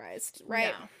that surprised,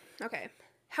 right? No. Okay.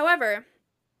 However,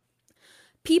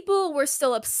 people were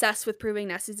still obsessed with proving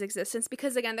Nessie's existence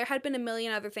because, again, there had been a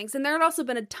million other things, and there had also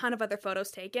been a ton of other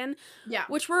photos taken,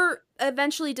 which were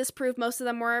eventually disproved. Most of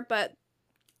them were, but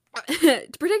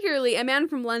particularly a man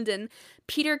from London,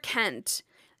 Peter Kent,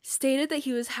 stated that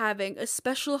he was having a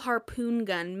special harpoon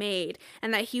gun made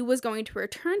and that he was going to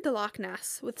return to Loch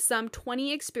Ness with some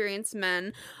 20 experienced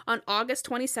men on August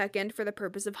 22nd for the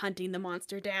purpose of hunting the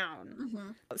monster down. Mm-hmm.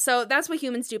 So that's what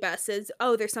humans do best is,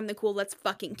 oh, there's something cool, let's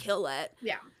fucking kill it.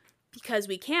 Yeah. Because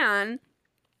we can.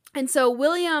 And so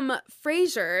William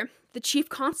Fraser, the chief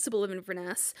constable of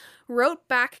Inverness, wrote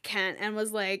back Kent and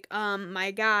was like,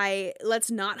 my guy, let's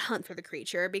not hunt for the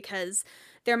creature because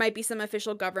there might be some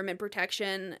official government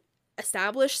protection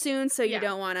established soon, so you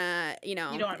don't want to, You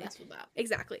don't want to mess with that.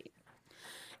 Exactly.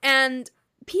 And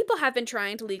people have been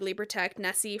trying to legally protect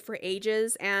Nessie for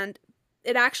ages, and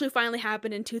it actually finally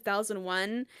happened in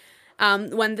 2001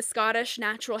 when the Scottish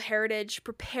Natural Heritage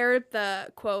prepared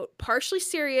the, quote, partially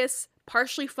serious,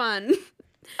 partially fun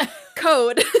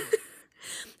code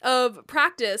of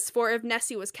practice for if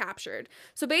Nessie was captured.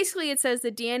 So basically it says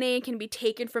the DNA can be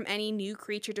taken from any new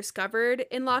creature discovered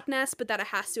in Loch Ness, but that it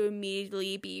has to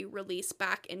immediately be released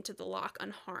back into the loch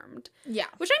unharmed. Yeah.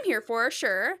 Which I'm here for,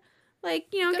 sure. Like,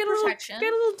 you know, Good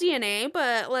get a little DNA,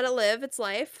 but let it live its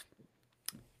life.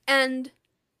 And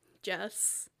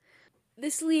Jess,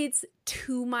 this leads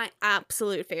to my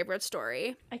absolute favorite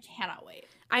story. I cannot wait.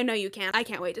 I know you can't. I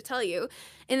can't wait to tell you.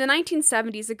 In the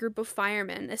 1970s, a group of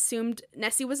firemen assumed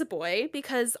Nessie was a boy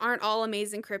because aren't all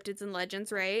amazing cryptids and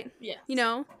legends, right? Yes. You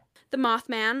know, the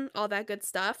Mothman, all that good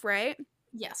stuff, right?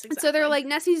 Yes, exactly. And so they're like,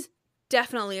 Nessie's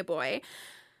definitely a boy.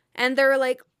 And they're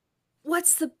like,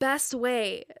 what's the best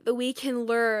way that we can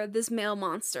lure this male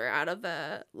monster out of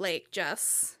the lake,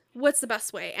 Jess? What's the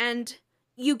best way? And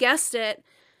you guessed it,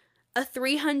 a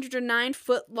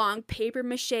 309-foot-long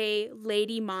papier-mâché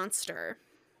lady monster.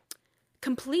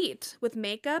 Complete with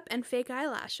makeup and fake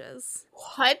eyelashes.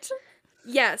 What?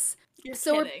 Yes. You're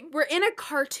so kidding. we're in a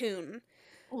cartoon,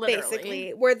 Literally. basically,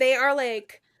 where they are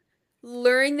like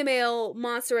luring the male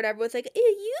monster or whatever with like,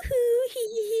 yoo-hoo,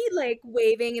 hee, like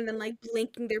waving and then like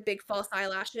blinking their big false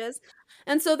eyelashes.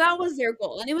 And so that was their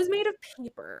goal. And it was made of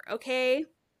paper, okay?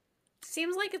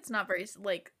 Seems like it's not very,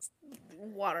 like,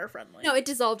 water friendly. No, it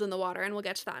dissolved in the water, and we'll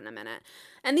get to that in a minute.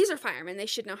 And these are firemen. They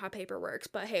should know how paper works,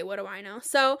 but hey, what do I know?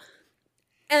 So...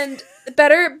 And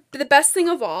the best thing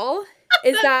of all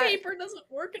is that paper doesn't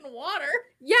work in water.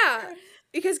 Yeah,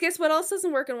 because guess what else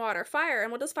doesn't work in water? Fire.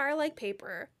 And what does fire like?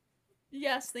 Paper.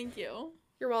 Yes, thank you.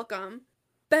 You're welcome.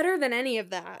 Better than any of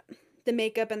that, the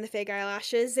makeup and the fake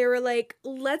eyelashes, they were like,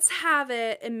 let's have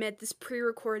it emit this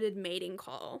pre-recorded mating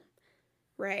call.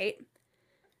 Right?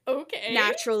 Okay.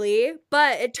 Naturally.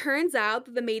 But it turns out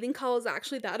that the mating call is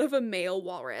actually that of a male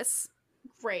walrus.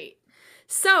 Great.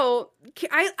 So,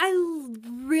 I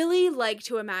really like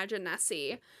to imagine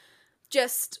Nessie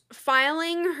just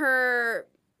filing her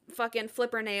fucking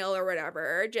flipper nail or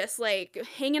whatever, just like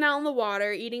hanging out in the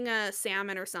water, eating a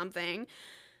salmon or something.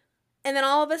 And then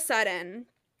all of a sudden,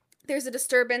 there's a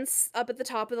disturbance up at the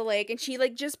top of the lake, and she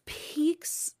like just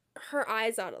peeks her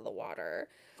eyes out of the water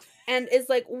and is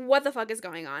like, what the fuck is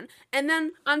going on? And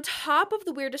then on top of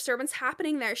the weird disturbance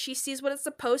happening there, she sees what is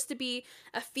supposed to be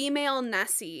a female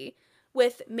Nessie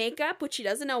with makeup, which she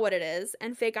doesn't know what it is,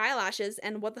 and fake eyelashes,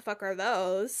 and what the fuck are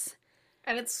those?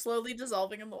 And it's slowly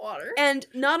dissolving in the water. And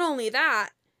not only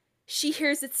that, she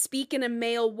hears it speak in a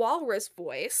male walrus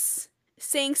voice,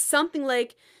 saying something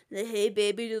like, hey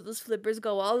baby, do those flippers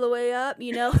go all the way up?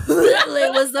 You know?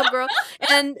 Like, what's up, girl?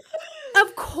 And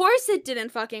of course it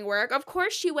didn't fucking work. Of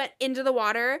course she went into the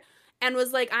water and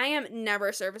was like, I am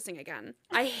never surfacing again.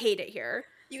 I hate it here.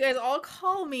 You guys all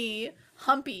call me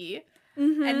Humpy.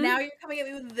 Mm-hmm. And now you're coming at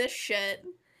me with this shit.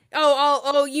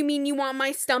 Oh, you mean you want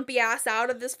my stumpy ass out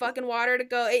of this fucking water to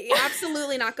go?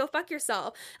 Absolutely not. Go fuck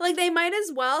yourself. Like, they might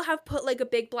as well have put, like, a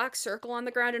big black circle on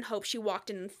the ground and hope she walked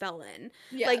in and fell in.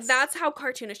 Yes. Like, that's how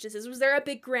cartoonish this is. Was there a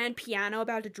big grand piano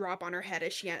about to drop on her head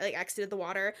as she, like, exited the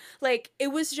water? Like, it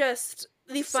was just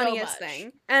the funniest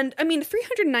thing. And, I mean,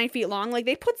 309 feet long, like,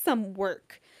 they put some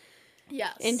work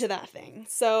into that thing.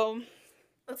 So...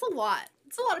 That's a lot.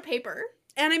 It's a lot of paper.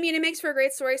 And I mean, it makes for a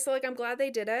great story, so, like, I'm glad they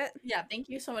did it. Yeah, thank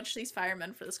you so much to these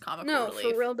firemen for this comic relief. No,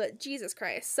 for real, but Jesus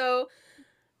Christ. So,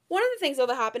 One of the things, though,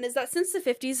 that happened is that since the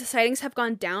 50s, the sightings have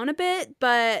gone down a bit,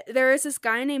 but there is this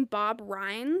guy named Bob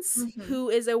Rines, who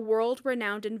is a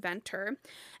world-renowned inventor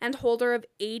and holder of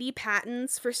 80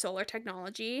 patents for solar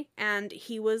technology, and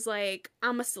he was like,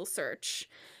 I'ma still search.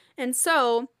 And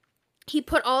so he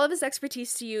put all of his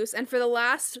expertise to use, and for the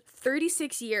last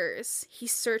 36 years, he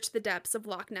searched the depths of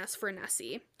Loch Ness for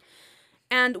Nessie.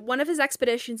 And one of his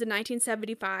expeditions in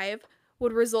 1975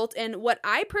 would result in what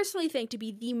I personally think to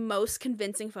be the most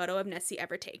convincing photo of Nessie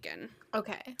ever taken.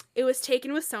 Okay. It was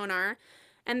taken with sonar,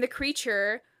 and the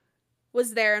creature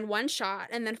was there in one shot,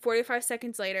 and then 45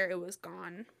 seconds later, it was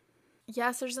gone.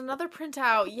 Yes, there's another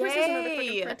printout. Yay! There's another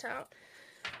fucking printout.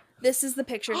 This is the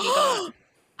picture he got.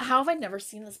 How have I never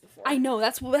seen this before? I know,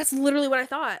 that's literally what I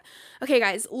thought. Okay,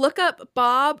 guys, look up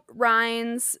Bob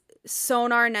Rines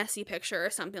sonar Nessie picture or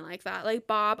something like that. Like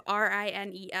Bob,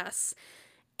 Rines.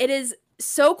 It is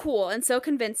so cool and so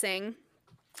convincing,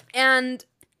 and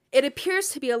it appears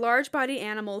to be a large-bodied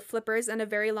animal with flippers and a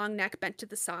very long neck bent to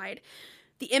the side.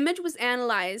 The image was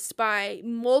analyzed by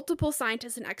multiple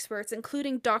scientists and experts,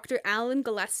 including Dr. Alan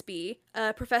Gillespie,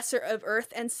 a professor of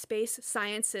Earth and Space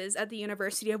Sciences at the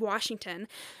University of Washington,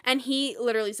 and he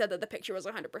literally said that the picture was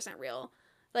 100% real.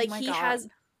 Like, he has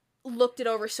looked it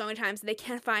over so many times, and they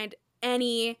can't find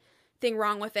anything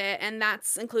wrong with it, and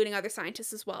that's including other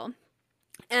scientists as well.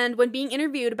 And when being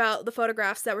interviewed about the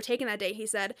photographs that were taken that day, he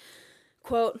said,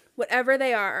 quote, "Whatever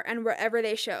they are and wherever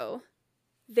they show,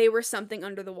 they were something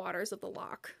under the waters of the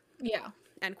loch." Yeah.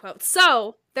 End quote.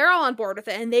 So they're all on board with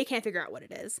it, and they can't figure out what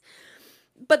it is.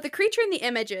 But the creature in the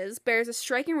images bears a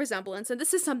striking resemblance, and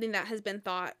this is something that has been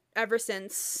thought ever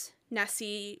since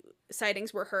Nessie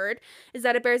sightings were heard, is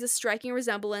that it bears a striking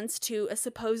resemblance to a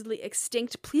supposedly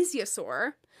extinct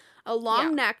plesiosaur, a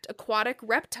long-necked aquatic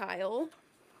reptile.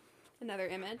 Another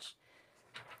image.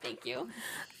 Thank you.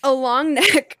 A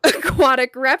long-necked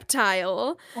aquatic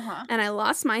reptile. And I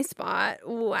lost my spot.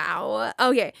 Wow.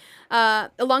 Okay. A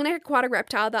long-necked aquatic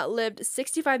reptile that lived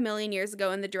 65 million years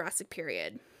ago in the Jurassic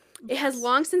period. It has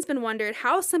long since been wondered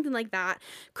how something like that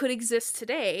could exist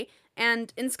today,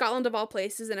 and in Scotland of all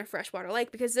places in a freshwater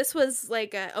lake, because this was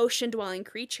like an ocean-dwelling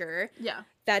creature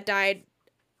that died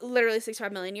literally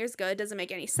 65 million years ago. It doesn't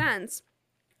make any sense.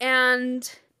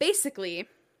 And basically,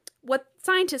 what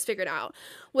scientists figured out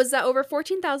was that over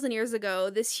 14,000 years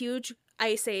ago, this huge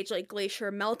ice age, like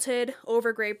glacier, melted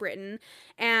over Great Britain,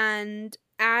 and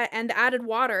the added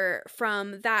water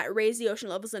from that raised the ocean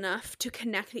levels enough to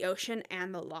connect the ocean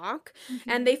and the loch.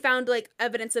 And they found like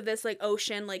evidence of this, like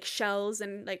ocean, like shells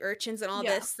and like urchins and all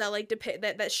this that like depict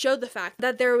that showed the fact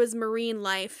that there was marine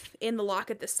life in the loch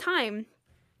at this time.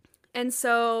 And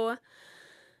so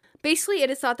basically,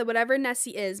 it is thought that whatever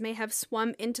Nessie is may have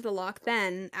swum into the loch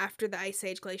then, after the Ice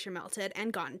Age glacier melted,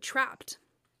 and gotten trapped.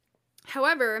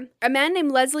 However, a man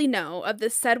named Leslie Noe of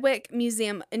the Sedgwick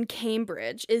Museum in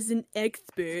Cambridge is an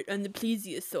expert on the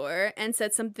plesiosaur and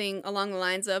said something along the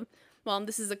lines of, well,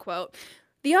 this is a quote,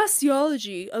 "The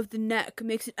osteology of the neck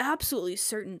makes it absolutely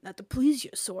certain that the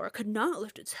plesiosaur could not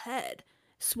lift its head,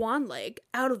 swan-like,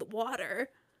 out of the water."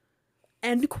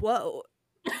 End quote.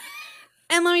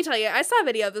 And let me tell you, I saw a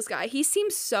video of this guy. He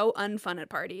seems so unfun at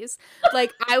parties.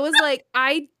 Like, I was like,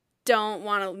 I don't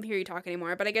want to hear you talk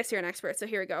anymore, but I guess you're an expert, so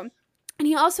here we go. And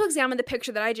he also examined the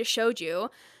picture that I just showed you,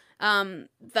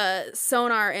 the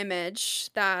sonar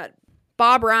image that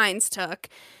Bob Rines took,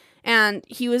 and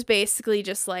he was basically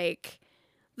just like,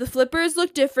 the flippers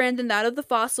look different than that of the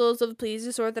fossils of the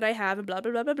plesiosaur that I have, and blah,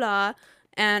 blah, blah, blah, blah,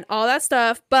 and all that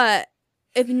stuff, but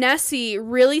if Nessie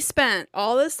really spent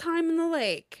all this time in the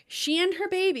lake, she and her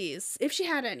babies, if she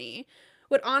had any,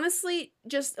 would honestly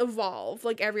just evolve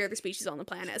like every other species on the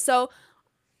planet. So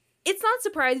it's not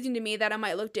surprising to me that it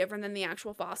might look different than the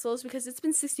actual fossils, because it's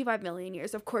been 65 million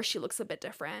years. Of course she looks a bit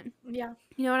different. Yeah.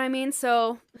 You know what I mean?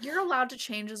 So you're allowed to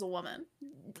change as a woman.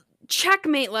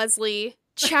 Checkmate, Leslie.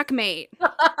 Checkmate.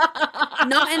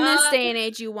 Not in this day and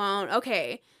age, you won't.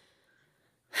 Okay.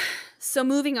 So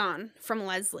moving on from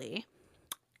Leslie.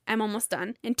 I'm almost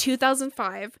done. In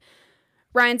 2005,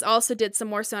 Rines also did some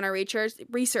more sonar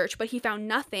research, but he found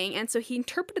nothing, and so he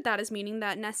interpreted that as meaning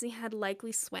that Nessie had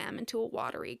likely swam into a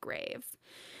watery grave.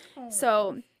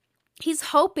 So he's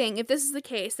hoping, if this is the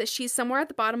case, that she's somewhere at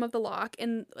the bottom of the loch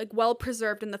and like well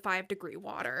preserved in the 5-degree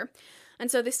water. And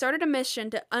so they started a mission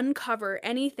to uncover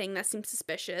anything that seemed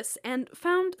suspicious, and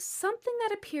found something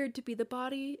that appeared to be the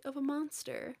body of a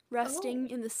monster resting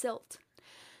in the silt.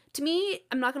 To me,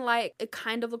 I'm not gonna lie, it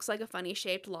kind of looks like a funny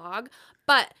shaped log,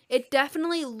 but it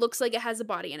definitely looks like it has a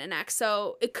body and a neck.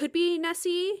 So it could be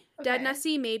Nessie, dead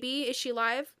Nessie, maybe. Is she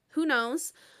alive? Who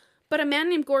knows? But a man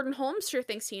named Gordon Holmes sure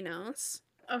thinks he knows.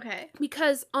 Okay.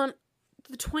 Because on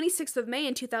the 26th of May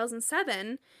in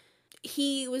 2007,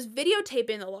 he was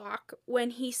videotaping the loch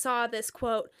when he saw this,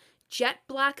 quote, jet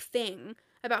black thing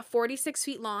about 46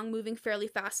 feet long moving fairly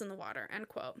fast in the water, end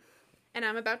quote. And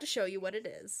I'm about to show you what it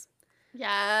is.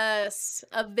 Yes,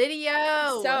 a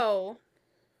video. So,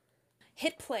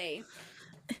 hit play.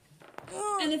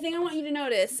 And the thing I want you to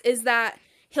notice is that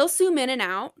he'll zoom in and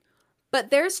out, but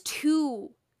there's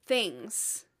two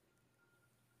things.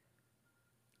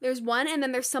 There's one, and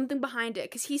then there's something behind it,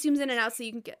 because he zooms in and out so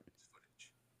you can get...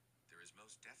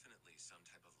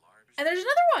 And there's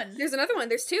another one. There's another one.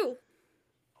 There's two.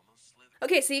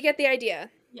 Okay, so you get the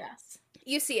idea. Yes.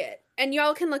 You see it, and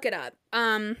y'all can look it up.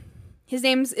 His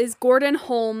name is Gordon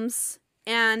Holmes,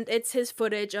 and it's his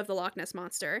footage of the Loch Ness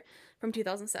Monster from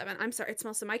 2007. I'm sorry, it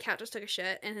smells so... My cat just took a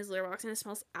shit in his litter box, and it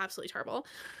smells absolutely terrible.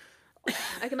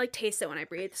 I can, like, taste it when I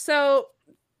breathe. So,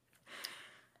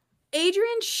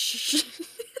 I'm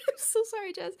so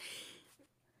sorry, Jess.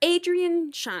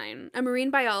 Adrian Shine, a marine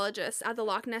biologist at the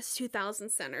Loch Ness 2000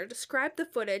 Center, described the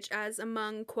footage as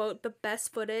among, quote, the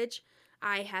best footage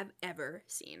I have ever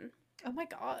seen. Oh my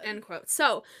god. End quote.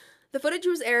 So, the footage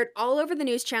was aired all over the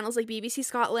news channels like BBC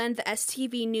Scotland, the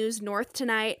STV News North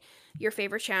Tonight, your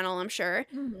favorite channel, I'm sure.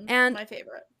 Mm-hmm. And my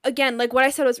favorite. Again, like what I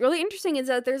said was really interesting is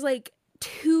that there's like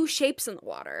two shapes in the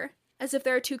water, as if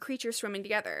there are two creatures swimming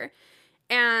together.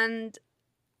 And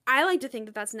I like to think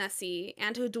that that's Nessie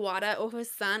and her daughter or her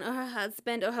son or her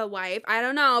husband or her wife. I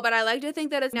don't know, but I like to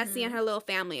think that it's Nessie and her little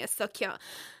family. It's so cute.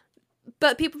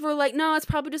 But people were like, no, it's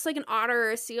probably just like an otter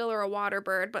or a seal or a water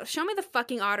bird. But show me the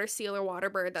fucking otter, seal, or water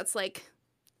bird that's like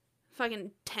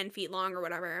fucking 10 feet long or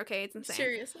whatever. Okay, it's insane.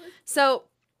 Seriously. So,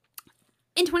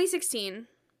 in 2016,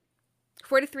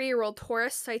 43-year-old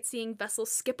tourist sightseeing vessel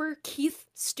skipper Keith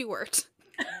Stewart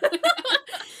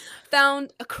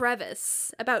found a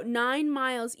crevice about 9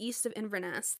 miles east of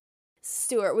Inverness.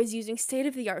 Stewart was using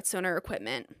state-of-the-art sonar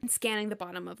equipment and scanning the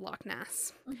bottom of Loch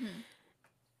Ness. Mm-hmm.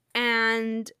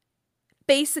 And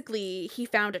basically, he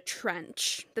found a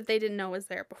trench that they didn't know was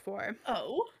there before.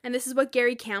 Oh. And this is what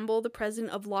Gary Campbell, the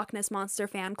president of Loch Ness Monster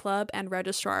Fan Club and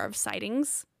registrar of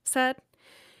sightings, said.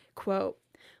 Quote,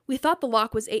 "We thought the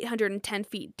loch was 810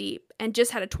 feet deep and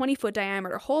just had a 20-foot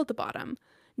diameter hole at the bottom.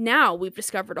 Now we've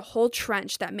discovered a whole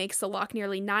trench that makes the loch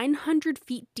nearly 900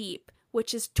 feet deep,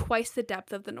 which is twice the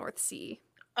depth of the North Sea."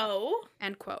 Oh.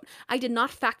 End quote. I did not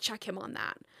fact check him on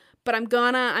that, but I'm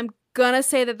gonna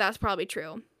say that that's probably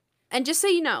true. And just so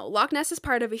you know, Loch Ness is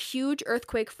part of a huge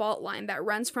earthquake fault line that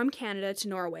runs from Canada to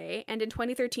Norway, and in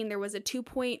 2013 there was a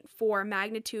 2.4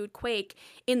 magnitude quake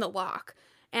in the loch.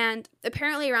 And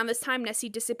apparently around this time, Nessie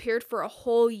disappeared for a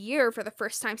whole year for the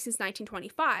first time since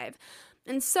 1925.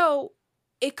 And so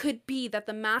it could be that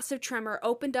the massive tremor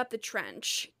opened up the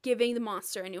trench, giving the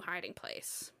monster a new hiding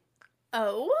place.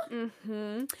 Oh?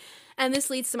 Mm-hmm. And this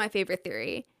leads to my favorite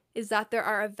theory, is that there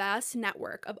are a vast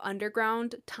network of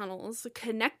underground tunnels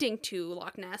connecting to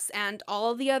Loch Ness and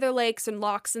all the other lakes and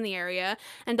lochs in the area,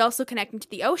 and also connecting to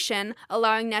the ocean,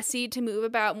 allowing Nessie to move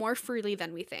about more freely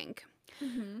than we think.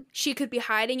 Mm-hmm. She could be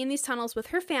hiding in these tunnels with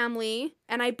her family,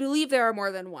 and I believe there are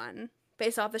more than one,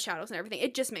 based off the shadows and everything.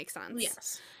 It just makes sense.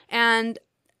 Yes. And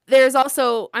there's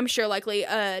also, I'm sure, likely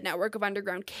a network of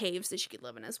underground caves that she could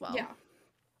live in as well. Yeah.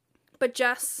 But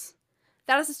Jess,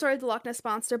 that is the story of the Loch Ness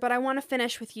Monster, but I want to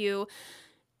finish with you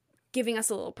giving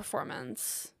us a little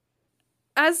performance.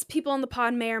 As people in the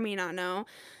pod may or may not know,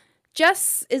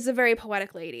 Jess is a very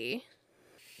poetic lady.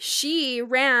 She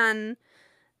ran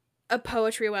a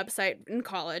poetry website in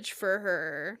college for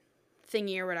her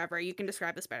thingy or whatever. You can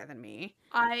describe this better than me.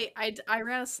 I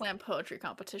ran a slam poetry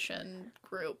competition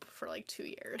group for like 2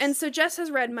 years. And so Jess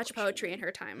has read much poetry in her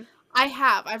time. I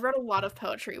have. I've read a lot of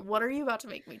poetry. What are you about to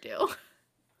make me do?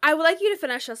 I would like you to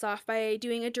finish us off by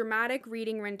doing a dramatic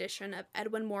reading rendition of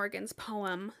Edwin Morgan's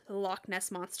poem, The Loch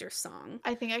Ness Monster Song.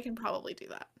 I think I can probably do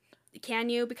that. Can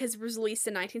you? Because it was released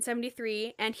in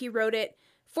 1973, and he wrote it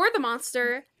for the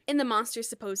monster in the monster's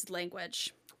supposed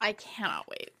language. I cannot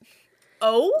wait.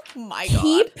 Oh my god.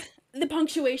 Keep the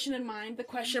punctuation in mind, the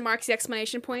question marks, the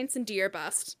exclamation points, and do your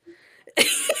best.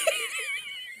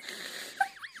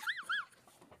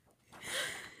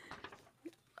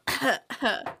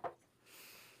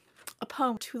 A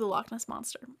poem to the Loch Ness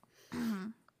Monster.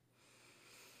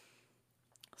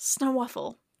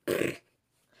 Snowwaffle.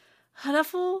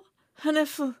 Hunuffle.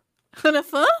 Hunuffle.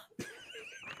 Hunuffa?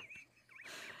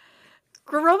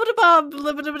 Grubba-da-bob,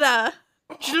 blubba-da-ba-da.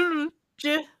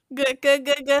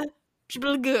 J-g-g-g-g.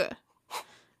 Jibble-g.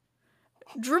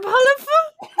 Dribhullifa?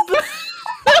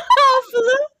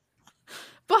 Bahafla?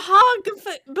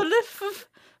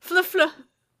 Bahag-f-balif-fla-fla.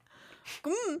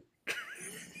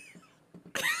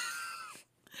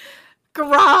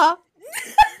 Gra.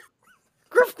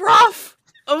 Gruff gruff.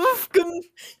 Oofgum.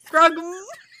 Grugum.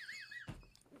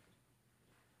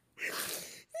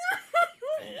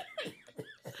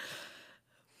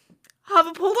 Have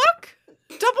a pullock.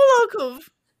 Double okov.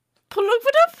 Pulluk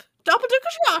vidup. Double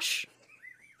dickash.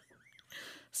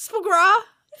 Spagra.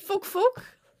 Folk folk.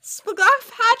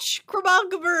 Spaglaf hatch.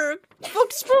 Krabalgaberg.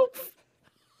 Folk spoof.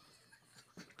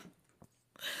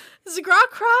 Zagra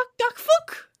crack. Duck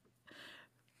folk.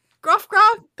 Gruff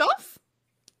grog. Guff.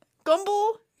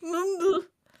 Gumble. Mumble.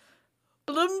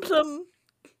 Blum plum.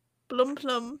 Blum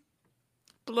plum.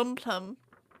 Blum plum.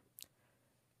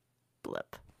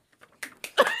 Blip.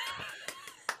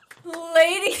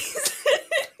 Ladies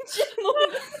and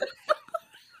gentlemen,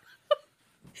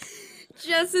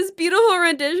 Jess's beautiful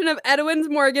rendition of Edwin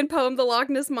Morgan poem, The Loch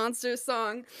Ness Monster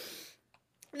song.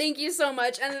 Thank you so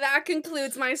much, and that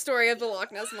concludes my story of the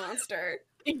Loch Ness Monster.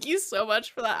 Thank you so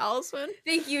much for that, Allison.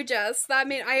 Thank you, Jess. That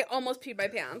made I almost peed my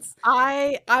pants.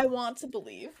 I want to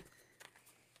believe.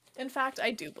 In fact, I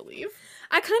do believe.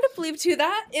 I kind of believe too.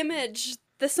 That image,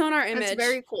 the sonar image, it's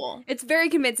very cool. It's very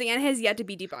convincing and has yet to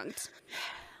be debunked.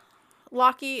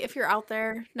 Lockie, if you're out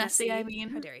there, Nessie, I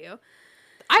mean. How dare you?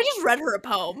 I just read her a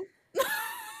poem.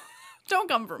 Don't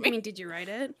come for me. I mean, did you write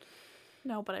it?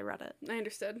 No, but I read it. I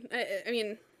understood. I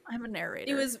mean, I'm a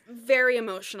narrator. It was very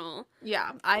emotional.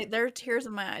 Yeah, there are tears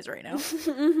in my eyes right now.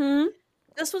 Mm-hmm.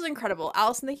 This was incredible.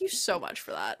 Allison, thank you so much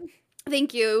for that.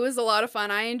 Thank you. It was a lot of fun.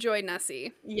 I enjoyed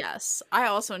Nessie. Yes, I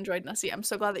also enjoyed Nessie. I'm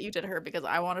so glad that you did her because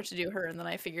I wanted to do her and then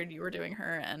I figured you were doing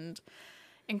her and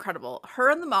incredible. Her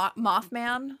and the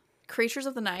Mothman, creatures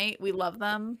of the night, we love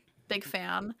them. Big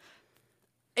fan.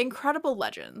 Incredible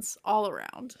legends all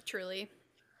around. Truly.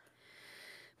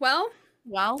 Well,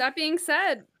 that being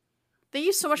said, thank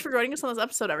you so much for joining us on this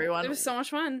episode, everyone. It was so much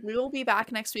fun. We will be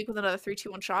back next week with another 3,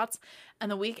 2, 1 shots. And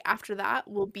the week after that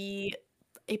will be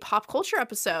a pop culture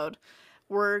episode.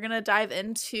 We're going to dive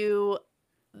into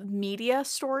media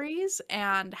stories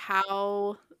and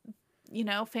how,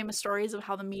 famous stories of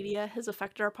how the media has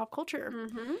affected our pop culture.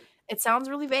 Mm-hmm. It sounds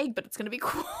really vague, but it's going to be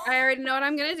cool. I already know what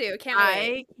I'm going to do.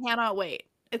 I cannot wait.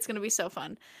 It's going to be so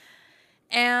fun.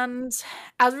 And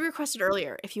as we requested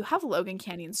earlier, if you have Logan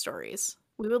Canyon stories,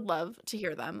 we would love to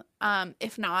hear them.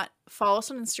 If not, follow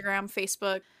us on Instagram,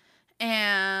 Facebook,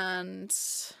 and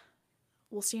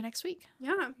we'll see you next week.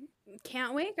 Yeah.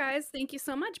 Can't wait, guys. Thank you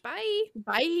so much. Bye.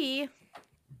 Bye.